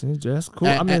 That's cool.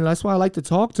 That's why I like to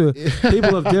talk to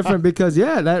people of different, because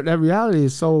that reality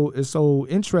is so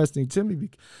interesting to me.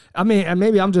 I mean, and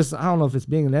maybe I don't know if it's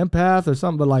being an empath or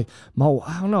something, but like,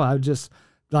 I don't know. I just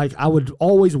like, I would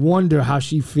always wonder how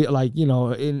she feel, like,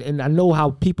 and I know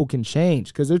how people can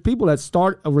change, because there's people that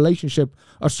start a relationship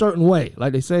a certain way.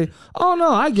 Like they say, oh no,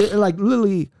 I get it. Like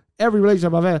literally every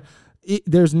relationship I've had,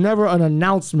 there's never an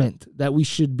announcement that we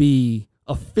should be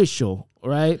official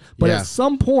right? But at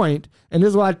some point, and this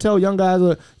is what I tell young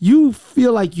guys, you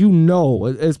feel like you know,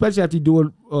 especially after you do it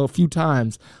a few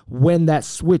times, when that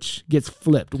switch gets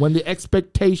flipped, when the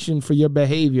expectation for your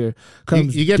behavior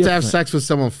comes You get different. to have sex with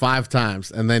someone 5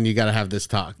 times, and then you got to have this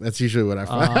talk. That's usually what I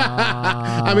find.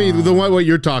 I mean, what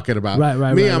you're talking about.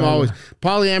 Right. Me, I'm always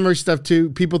polyamory stuff too.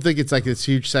 People think it's like this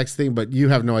huge sex thing, but you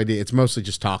have no idea. It's mostly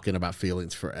just talking about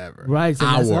feelings forever. Right. So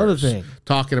hours, that's the other thing.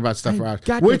 Talking about stuff for hours,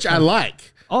 which I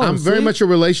like. Oh, I'm very much a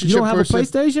relationship person. You don't have a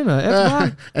PlayStation or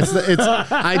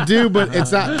Xbox? I do, but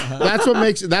it's not.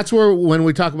 That's where when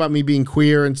we talk about me being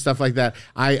queer and stuff like that,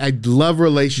 I love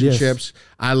relationships. Yes.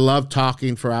 I love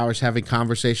talking for hours, having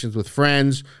conversations with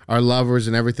friends, our lovers,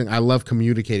 and everything. I love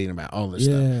communicating about all this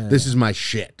stuff. This is my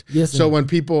shit. Yes, so when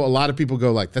a lot of people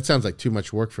go like, that sounds like too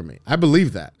much work for me. I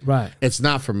believe that. Right. It's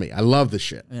not for me. I love the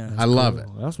shit. Yeah, I love it.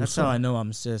 That's how I know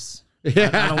I'm cis.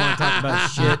 Yeah. I don't want to talk about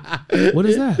shit. What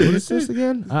is that? What is cis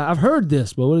again? I've heard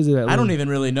this, but what is it? I don't even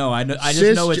really know. I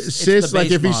just know it's cis. The base like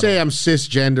if you model. say I'm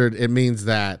cisgendered, it means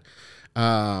that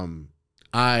I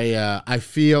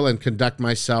feel and conduct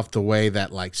myself the way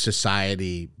that like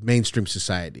mainstream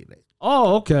society.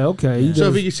 Oh, okay. Yeah. So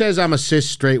if he says I'm a cis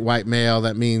straight white male,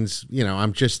 that means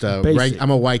I'm just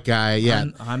I'm a white guy. Yeah,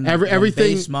 I'm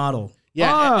everything base model.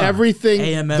 Yeah, everything,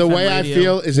 AM, the way radio. I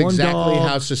feel is One exactly dog,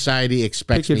 how society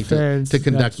expects me to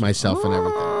conduct myself and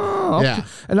everything. Okay. Yeah.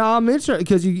 And I'm interested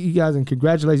because you guys, and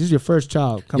congratulations, this is your first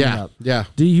child coming up. Yeah.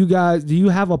 Do you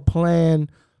have a plan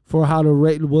for how to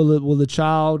rate? Will the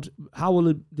child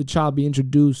be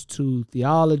introduced to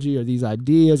theology or these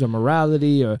ideas or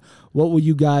morality, or what will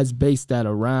you guys base that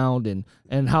around,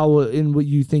 and how what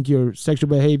you think your sexual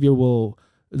behavior will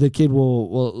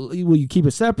you keep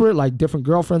it separate, like different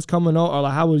girlfriends coming out, or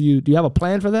like do you have a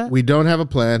plan for that? We don't have a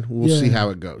plan. We'll see how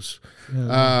it goes.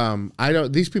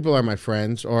 These people are my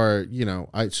friends, or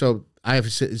I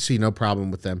see no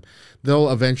problem with them. They'll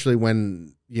eventually,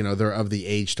 when they're of the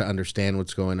age to understand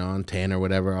what's going on, 10 or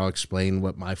whatever, I'll explain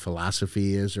what my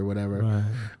philosophy is or whatever.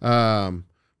 Right.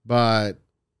 But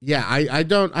yeah,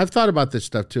 I've thought about this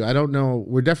stuff too. I don't know.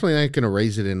 We're definitely not going to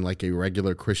raise it in like a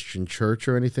regular Christian church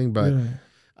or anything, but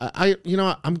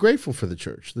I'm grateful for the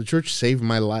church. The church saved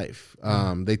my life.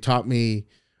 They taught me.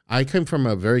 I came from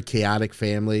a very chaotic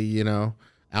family,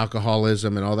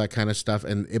 alcoholism and all that kind of stuff,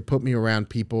 and it put me around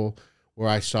people where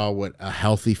I saw what a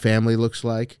healthy family looks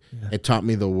like. Yeah. It taught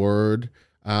me the word.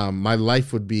 My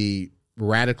life would be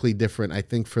radically different, I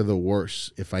think, for the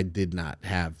worse if I did not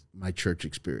have my church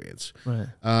experience. Right.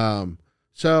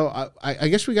 So I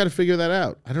guess we got to figure that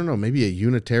out. I don't know, maybe a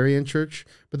Unitarian church.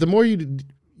 But the more you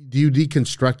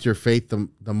deconstruct your faith,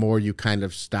 the more you kind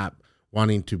of stop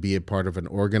wanting to be a part of an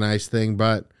organized thing.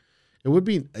 But it would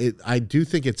be. I do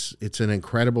think it's an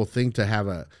incredible thing to have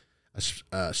a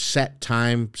set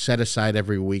time set aside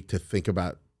every week to think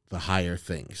about the higher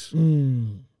things.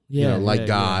 Like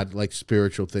God, like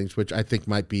spiritual things, which I think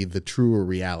might be the truer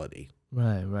reality.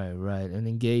 Right. And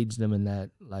engage them in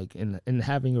that, like in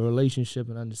having a relationship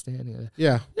and understanding of that.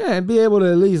 Yeah, and be able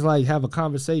to at least like have a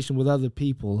conversation with other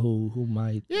people who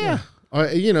might. Yeah.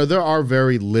 There are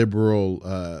very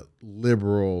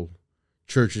liberal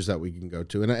churches that we can go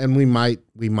to, and we might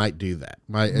do that.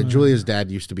 Julia's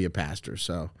dad used to be a pastor,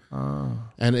 so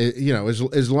and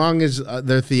as long as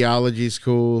their theology is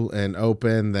cool and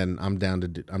open, then I'm down to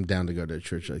go to a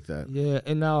church like that. Yeah,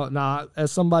 and now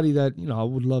as somebody that I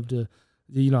would love to,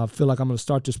 I feel like I'm going to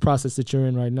start this process that you're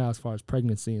in right now as far as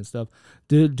pregnancy and stuff.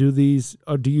 Do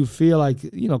you feel like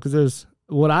because there's.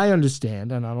 What I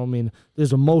understand, and I don't mean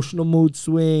there's emotional mood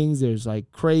swings, there's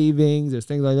like cravings, there's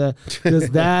things like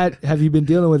that. Have you been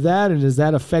dealing with that, and does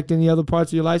that affect any other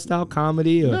parts of your lifestyle,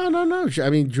 comedy? Or? No. I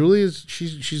mean, Julia's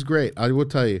she's great. I will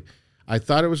tell you, I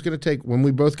thought it was going to take, when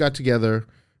we both got together,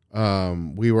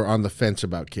 we were on the fence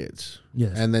about kids.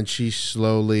 Yes. And then she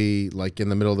slowly, like in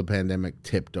the middle of the pandemic,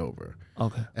 tipped over.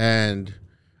 Okay. And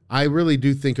I really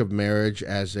do think of marriage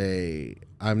as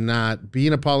I'm not,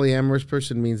 being a polyamorous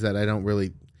person means that I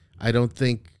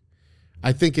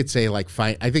think it's I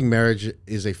think marriage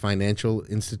is a financial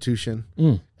institution.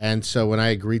 And so when I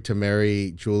agreed to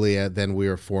marry Julia, then we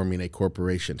are forming a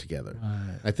corporation together.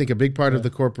 Right. I think a big part of the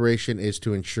corporation is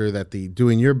to ensure that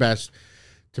doing your best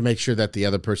to make sure that the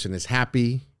other person is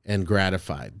happy and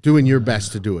gratified, doing your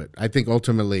best to do it. I think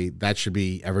ultimately that should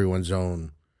be everyone's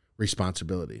own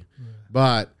responsibility.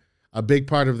 But a big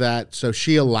part of that, so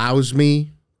she allows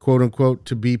me, quote unquote,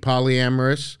 to be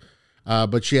polyamorous,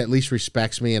 but she at least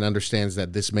respects me and understands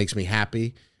that this makes me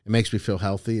happy. It makes me feel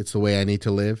healthy. It's the way I need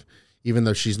to live, even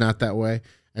though she's not that way.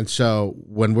 And so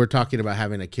when we're talking about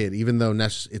having a kid, even though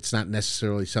it's not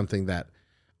necessarily something that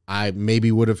I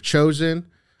maybe would have chosen,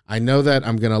 I know that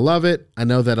I'm going to love it. I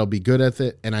know that I'll be good at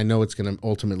it. And I know it's going to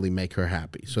ultimately make her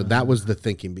happy. So that was the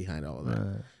thinking behind all of that.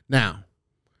 Right. Now,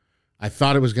 I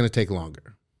thought it was going to take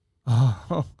longer.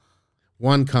 Oh.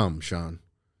 One cum, Sean.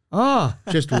 Oh.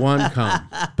 Just one cum.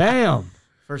 Bam.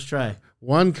 First try.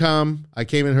 One cum. I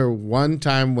came in her one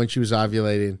time when she was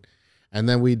ovulating. And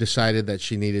then we decided that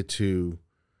she needed to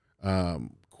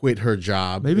quit her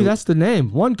job. Maybe that's the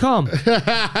name. One cum.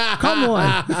 Come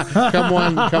on. Come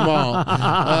on. Come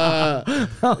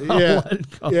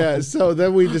on. Yeah. So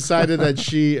then we decided that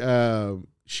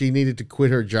she needed to quit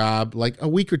her job like a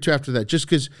week or two after that, just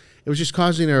because it was just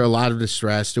causing her a lot of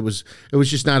distress. It was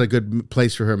just not a good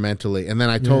place for her mentally. And then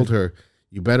I told her,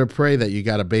 you better pray that you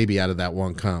got a baby out of that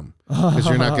one cum, because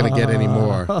you're not going to get any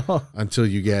more until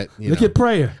you get, look at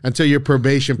prayer, until your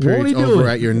probation period's over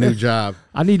at your new job.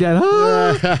 I need that.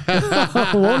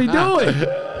 Won't he do it?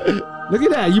 Look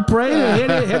at that. You pray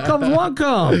and here comes one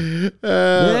cum.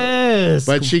 Yes.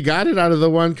 But she got it out of the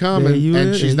one cum,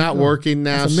 and she's not working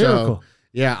now. That's a miracle. So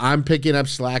yeah, I'm picking up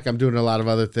slack. I'm doing a lot of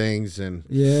other things, and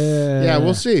yeah,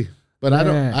 we'll see. But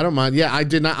I don't mind. Yeah,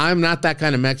 I'm not that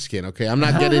kind of Mexican, okay? I'm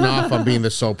not getting off on being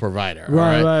the sole provider.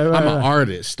 Right. I'm an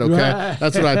artist, okay? Right.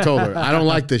 That's what I told her. I don't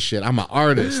like this shit. I'm an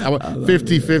artist.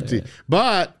 50-50.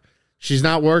 But she's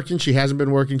not working. She hasn't been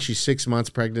working. She's 6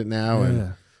 months pregnant now.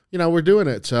 And, we're doing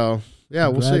it. So, yeah,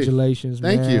 we'll see. Congratulations,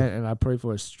 man. Thank you. And I pray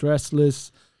for a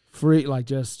stressless, free, like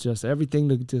just everything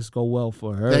to just go well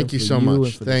for her. Thank you so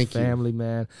much. Thank you, family,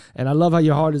 man. And I love how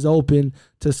your heart is open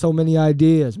to so many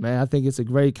ideas, man. I think it's a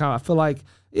great I feel like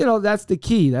that's the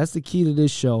key. That's the key to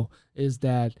this show, is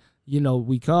that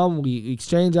we come, we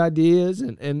exchange ideas,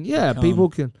 and people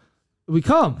can. We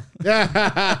come.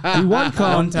 We one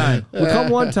time. We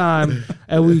come one time,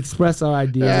 and we express our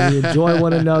ideas. We enjoy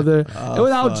one another, and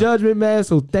without judgment, man.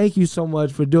 So thank you so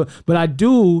much for doing. But I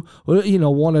do,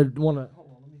 want to.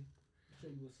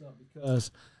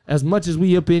 Because as much as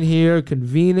we up in here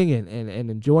convening and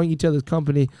enjoying each other's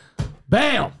company,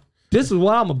 bam, this is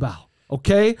what I'm about.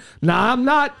 Okay? Now I'm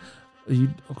not.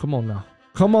 Come on now.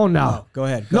 No, go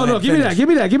ahead. Give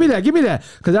me that.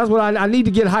 Because that's what I need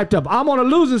to get hyped up. I'm on a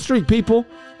losing streak, people.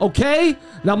 Okay?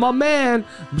 Now my man,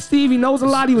 Stevie, knows a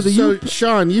lot. He was a youth. So,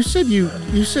 Sean, you said you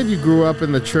grew up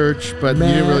in the church, but you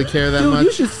didn't really care that much.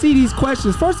 You should see these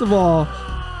questions. First of all,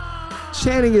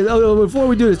 Channing is, before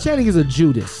we do this, Channing is a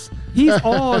Judas. He's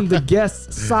on the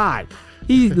guest side.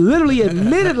 He literally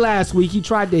admitted last week he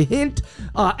tried to hint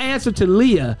answer to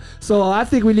Leah. So I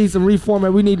think we need some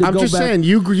reformat. We need to go back. I'm just saying,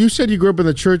 you said you grew up in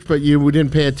the church, but you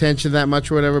didn't pay attention that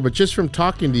much or whatever. But just from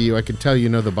talking to you, I can tell you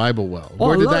know the Bible well.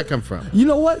 Where did that come from? You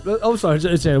know what? Oh, sorry.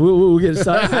 We'll get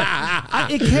started.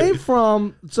 It came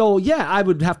from, I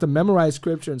would have to memorize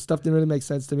scripture, and stuff didn't really make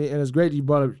sense to me. And it's great you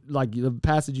brought up, like the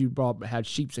passage you brought had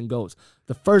sheep and goats.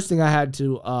 The first thing I had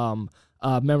to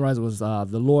memorize was the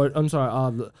Lord. I'm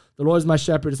sorry. The Lord is my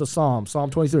shepherd. It's a Psalm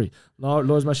 23. Lord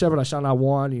is my shepherd. I shall not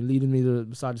want. He leadeth me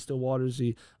beside the still waters.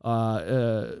 He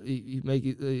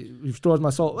restores my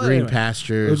soul. Green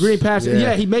pastures. Green pastures.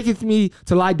 Yeah. He maketh me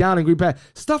to lie down in green pastures.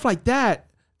 Stuff like that.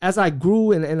 As I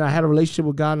grew and I had a relationship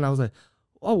with God, and I was like,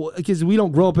 because we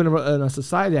don't grow up in a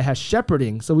society that has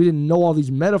shepherding, so we didn't know all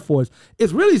these metaphors.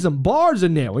 It's really some bars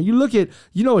in there. When you look at,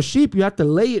 a sheep, you have to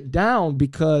lay it down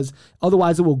because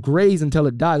otherwise it will graze until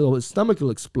it dies, or its stomach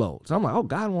will explode. So I'm like,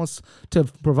 God wants to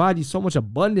provide you so much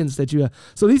abundance that you have.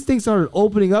 So these things started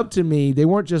opening up to me. They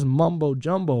weren't just mumbo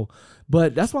jumbo,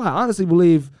 but that's why I honestly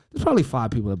believe there's probably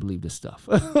 5 people that believe this stuff.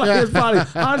 There's probably,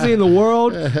 honestly, in the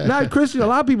world, not Christian. A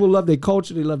lot of people love their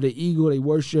culture. They love their ego. They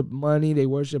worship money. They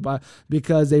worship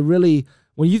because they really,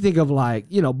 when you think of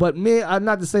but me, I'm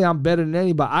not to say I'm better than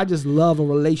anybody. I just love a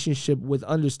relationship with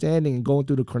understanding and going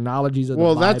through the chronologies of the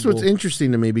Bible. Well, that's what's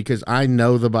interesting to me, because I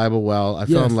know the Bible well. I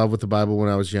fell in love with the Bible when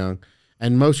I was young.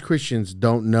 And most Christians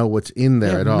don't know what's in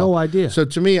there at all. No idea. So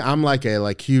to me, I'm like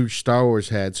a huge Star Wars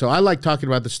head. So I like talking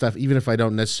about this stuff, even if I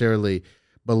don't necessarily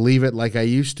believe it like I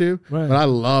used to. Right. But I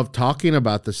love talking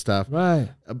about this stuff. Right.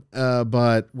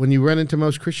 But when you run into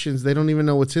most Christians, they don't even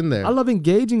know what's in there. I love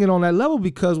engaging it on that level,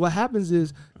 because what happens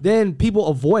is then people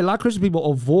avoid, a lot of Christian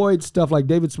people avoid stuff like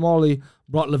David Smalley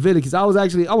brought Leviticus. I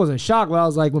wasn't shocked, but I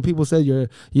was like, when people said they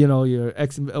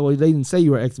didn't say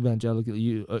you were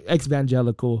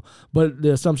ex-evangelical, but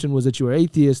the assumption was that you were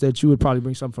atheist, that you would probably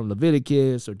bring something from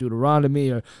Leviticus or Deuteronomy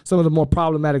or some of the more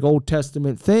problematic Old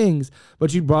Testament things,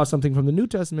 but you brought something from the New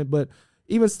Testament. But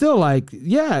even still, like,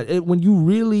 when you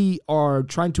really are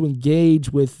trying to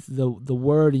engage with the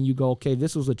word and you go, okay,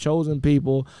 this was a chosen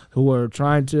people who were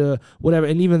trying to whatever,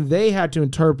 and even they had to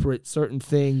interpret certain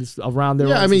things around their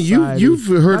own society, you've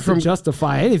heard not from to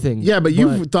justify anything. Yeah, but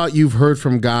you've thought you've heard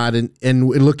from God, and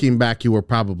looking back, you were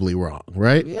probably wrong,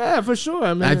 right? Yeah, for sure.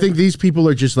 I mean, I think these people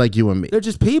are just like you and me. They're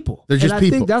just people. They're just and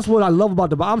people. I think that's what I love about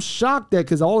the Bible. I'm shocked that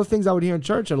because all the things I would hear in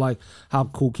church are like, how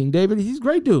cool King David, he's a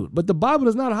great dude. But the Bible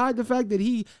does not hide the fact that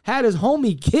he had his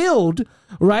homie killed,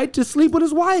 right, to sleep with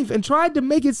his wife and tried to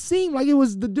make it seem like it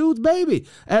was the dude's baby.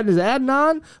 And his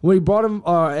Adnan, when he brought him,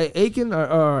 Achan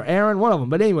or Aaron, one of them.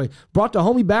 But anyway, brought the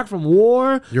homie back from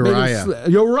war.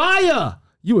 Uriah.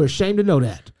 You were ashamed to know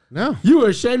that. No. You were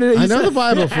ashamed of it. I know the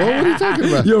Bible, fool. What are you talking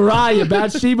about? Uriah.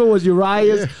 Bathsheba was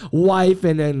Uriah's wife,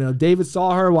 and then David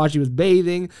saw her while she was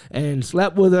bathing and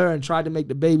slept with her and tried to make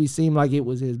the baby seem like it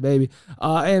was his baby.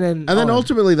 And then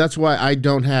ultimately, that's why I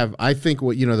think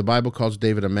what, the Bible calls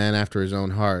David a man after his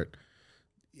own heart.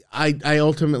 I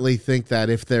ultimately think that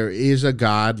if there is a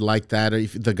God like that, or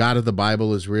if the God of the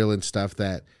Bible is real and stuff,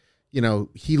 that,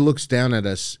 he looks down at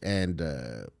us and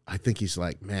I think he's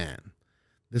like, man,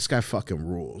 this guy fucking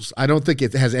rules. I don't think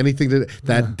it has anything to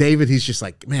that. David, he's just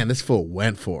like, man, this fool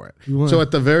went for it. So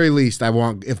at the very least,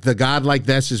 if the God like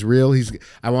this is real,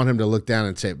 I want him to look down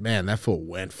and say, man, that fool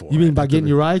went for it. You mean by getting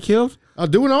Uriah killed? Oh,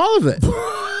 doing all of it.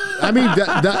 I mean,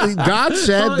 God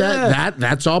said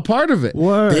that's all part of it.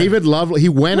 Word. David loved. He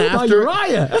went after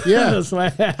Uriah. Yeah,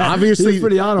 obviously, he's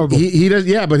pretty honorable. He does.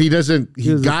 Yeah, but he doesn't.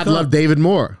 God loved David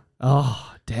more. Oh.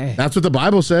 Dang. That's what the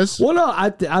Bible says. Well, no,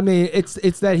 I mean, it's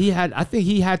that I think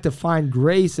he had to find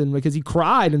grace, and because he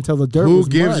cried until the dirt was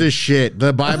mud. Who gives a shit?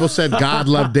 The Bible said God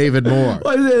loved David more.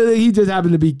 Well, he just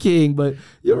happened to be king, but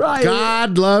you're right.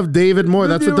 God loved David more.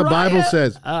 That's what the Bible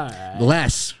says. Right.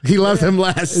 Less. He loved him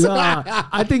less.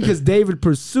 I think because David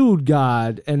pursued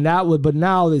God, and but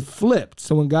now it flipped.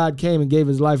 So when God came and gave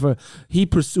his life, he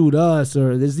pursued us,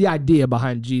 or there's the idea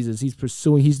behind Jesus. He's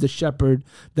the shepherd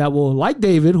that will, like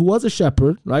David, who was a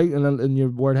shepherd, right? And your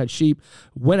word had sheep,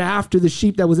 went after the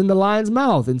sheep that was in the lion's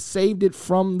mouth and saved it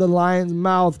from the lion's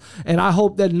mouth. And I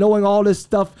hope that knowing all this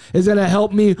stuff is going to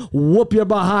help me whoop your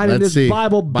behind in this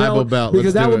Bible belt.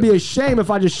 Because that would be a shame if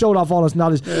I just showed off all this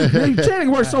knowledge.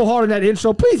 Channing worked so hard on that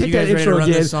intro. Please hit that intro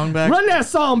again. Run that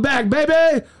song back,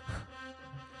 baby.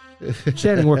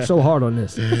 Channing worked so hard on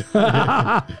this.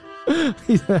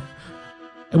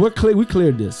 And we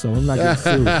cleared this, so I'm not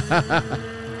getting sued.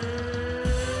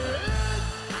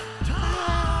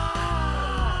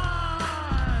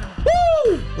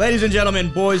 Ladies and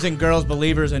gentlemen, boys and girls,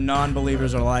 believers and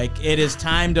non-believers alike, it is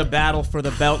time to battle for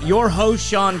the belt. Your host,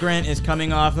 Sean Grant, is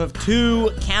coming off of two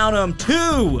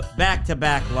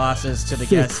back-to-back losses to the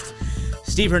guest.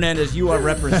 Steve Hernandez, you are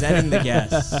representing the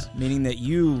guests, meaning that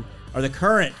you are the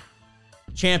current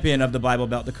champion of the Bible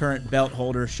belt, the current belt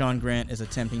holder. Sean Grant is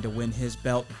attempting to win his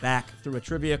belt back through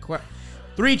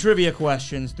three trivia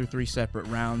questions through 3 separate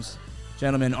rounds.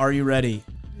 Gentlemen, are you ready?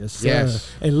 Yes, sir.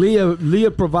 Yes. And Leah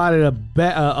provided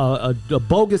a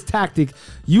bogus tactic.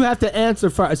 You have to answer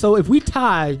first. So if we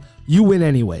tie, you win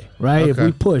anyway, right? Okay. If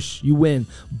we push, you win.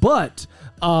 But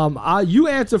you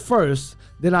answer first,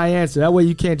 then I answer. That way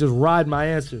you can't just ride my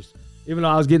answers, even though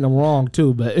I was getting them wrong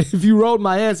too. But if you wrote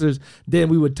my answers, then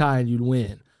we would tie and you'd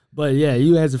win. But yeah,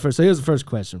 you answer first. So here's the first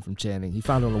question from Channing. He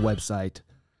found it on the website.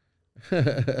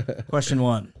 Question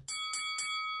 1.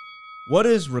 What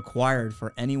is required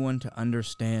for anyone to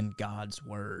understand God's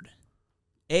word?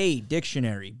 A,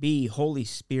 dictionary. B, Holy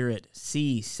Spirit.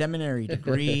 C, seminary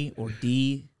degree. Or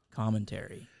D,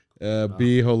 commentary.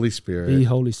 B, Holy Spirit. B,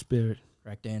 Holy Spirit.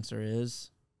 Correct answer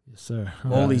is? Yes, sir.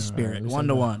 Holy Spirit.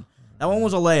 1-1. That one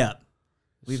was a layup.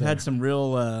 We've had some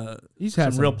real He's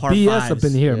had some real par BS fives up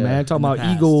in here, man. Talking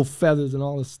about eagle feathers and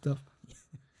all this stuff.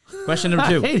 Question number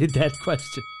 2. I hated that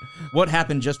question. What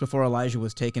happened just before Elijah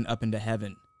was taken up into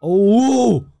heaven?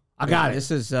 Oh, I got it. This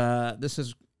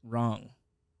is wrong.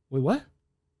 Wait, what?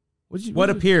 What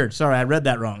appeared? Sorry, I read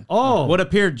that wrong. Oh. What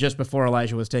appeared just before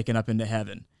Elijah was taken up into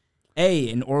heaven?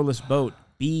 A, an oarless boat.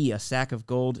 B, a sack of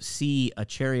gold. C, a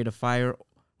chariot of fire.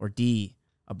 Or D,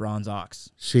 a bronze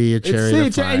ox. C, a chariot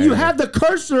of fire. And you have the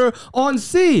cursor on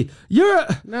C.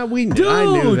 No, we knew. I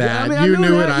knew that. I mean, you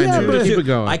knew it. I knew it. Keep it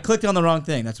going. I clicked on the wrong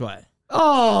thing. That's why.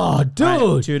 Oh, dude.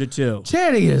 Right, 2-2.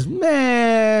 Channing is,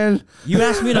 man. You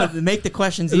asked me to make the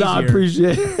questions easier. No, I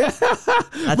appreciate it.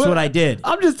 That's what I did.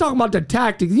 I'm just talking about the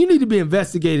tactics. You need to be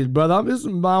investigated, brother. This is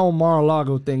my own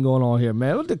Mar-a-Lago thing going on here,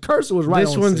 man. The cursor was right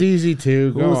on. This one's easy,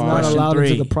 too. Who was not allowed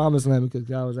into the promised land because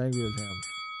God was angry with him.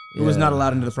 Who was not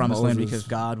allowed into the promised land because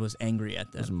God was angry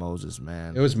at them. It was Moses,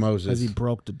 man. It was Moses. Because he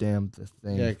broke the damn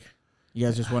thing. Yeah. You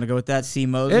guys just want to go with that? See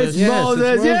Moses? It's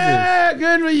Moses. Yeah,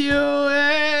 good for you.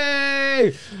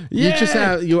 Hey. Yeah. You just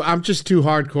have I'm just too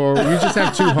hardcore. You just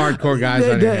have two hardcore guys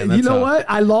on your hand. You know what?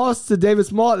 I lost to David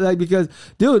Small because,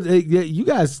 dude, you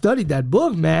guys studied that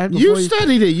book, man. You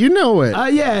studied it. You know it.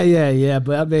 Yeah.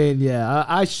 But I mean,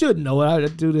 I should know it. I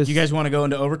do this. You guys want to go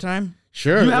into overtime?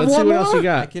 Sure. Let's see what else you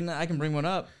got. I can bring one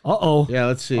up. Yeah,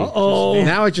 let's see. Now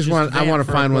I want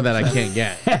to find one that I can't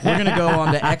get. We're gonna go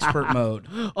on to expert mode.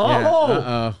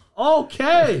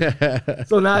 Okay.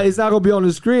 So now it's not gonna be on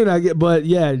the screen. But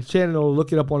Shannon will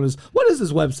look it up on his. What is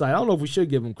this website? I don't know if we should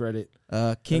give him credit.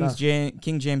 King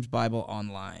James Bible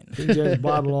Online. King James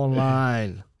Bible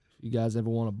Online. If you guys ever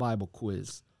want a Bible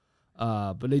quiz,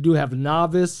 but they do have a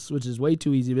novice, which is way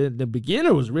too easy. The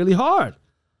beginner was really hard.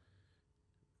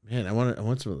 Man, I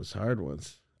want some of those hard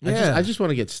ones. Yeah. I just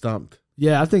want to get stumped.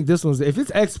 Yeah, I think this one's, if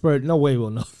it's expert, no way we'll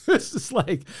know. It's just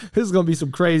like, this is going to be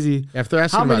some crazy. If they're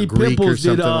asking about Greek or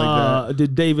something like that.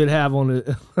 Did David have on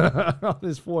on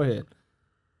his forehead?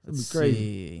 That'd be crazy.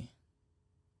 See.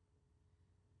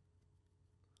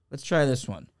 Let's try this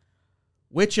one.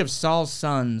 Which of Saul's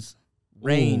sons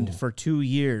reigned for 2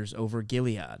 years over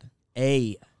Gilead?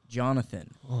 A,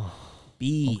 Jonathan.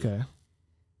 B,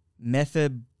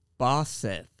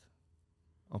 Mephibosheth.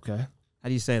 Okay. How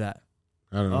do you say that?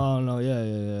 I don't know. Oh, no,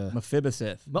 yeah.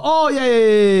 Mephibosheth. Oh,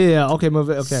 yeah. Okay.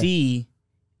 C,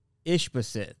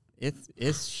 Ishbosheth.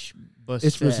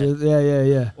 Ishbosheth.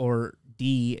 Yeah. Or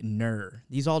D, Ner.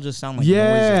 These all just sound like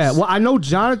noises. Well, I know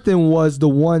Jonathan was the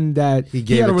one that he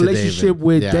had a relationship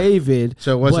with David.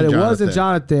 So it wasn't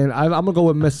Jonathan. I'm going to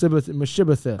go with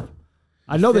Mephibosheth.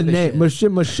 I know the name,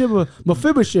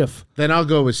 Mephibosheth. Then I'll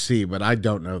go with C, but I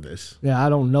don't know this. Yeah, I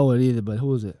don't know it either, but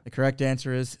who is it? The correct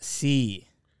answer is C.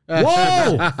 Whoa!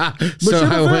 So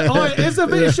I win. It's a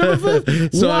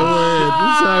Mephibosheth? So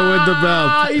I win the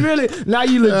belt. You really? Now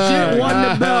you legit won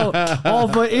the belt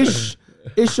off of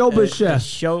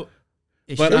Ishbosheth.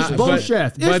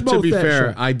 But to be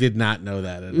fair, I did not know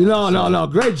that at all. No.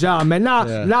 Great job, man.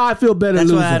 Now I feel better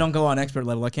losing. That's why I don't go on expert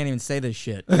level. I can't even say this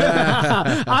shit.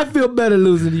 I feel better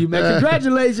losing to you, man.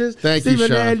 Congratulations. Thank you,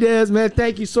 Steven Hernandez, man.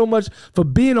 Thank you so much for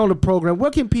being on the program.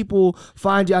 Where can people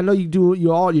find you? I know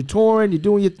you're touring, you're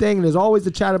doing your thing, and there's always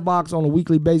the Chatterbox on a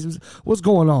weekly basis. What's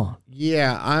going on?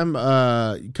 Yeah, I'm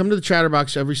come to the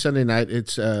Chatterbox every Sunday night.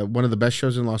 It's one of the best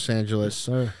shows in Los Angeles.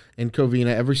 Yes, sir. In Covina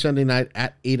every Sunday night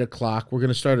at 8 o'clock. We're going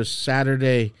to start a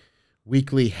Saturday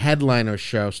weekly headliner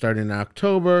show starting in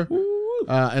October.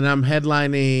 And I'm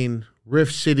headlining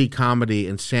Riff City Comedy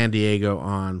in San Diego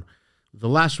on the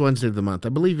last Wednesday of the month. I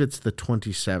believe it's the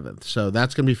 27th. So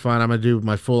that's going to be fun. I'm going to do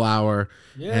my full hour,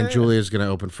 and Julia's going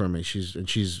to open for me. She's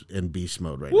in beast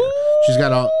mode right now. She's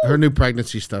got her new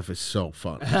pregnancy stuff is so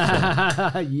fun. So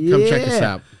come check us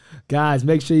out. Guys,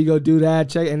 make sure you go do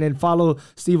that. And then follow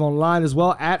Steve online as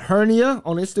well at Hernia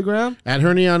on Instagram. At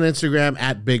Hernia on Instagram,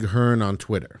 at Big Hern on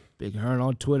Twitter. Big Hern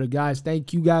on Twitter. Guys,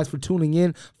 thank you guys for tuning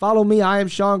in. Follow me. I am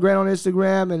Sean Grant on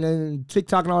Instagram and then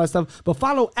TikTok and all that stuff. But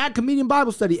follow at Comedian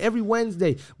Bible Study every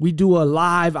Wednesday. We do a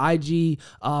live IG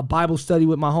Bible study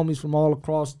with my homies from all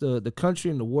across the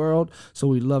country and the world. So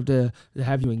we'd love to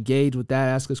have you engage with that.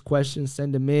 Ask us questions.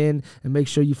 Send them in. And make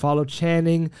sure you follow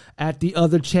Channing at The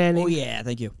Other Channing. Oh, yeah.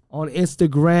 Thank you. On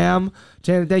Instagram.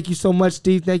 Channing, thank you so much,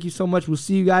 Steve. Thank you so much. We'll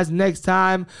see you guys next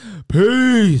time.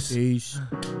 Peace. Peace.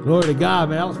 Glory to God,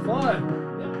 man. That was fun.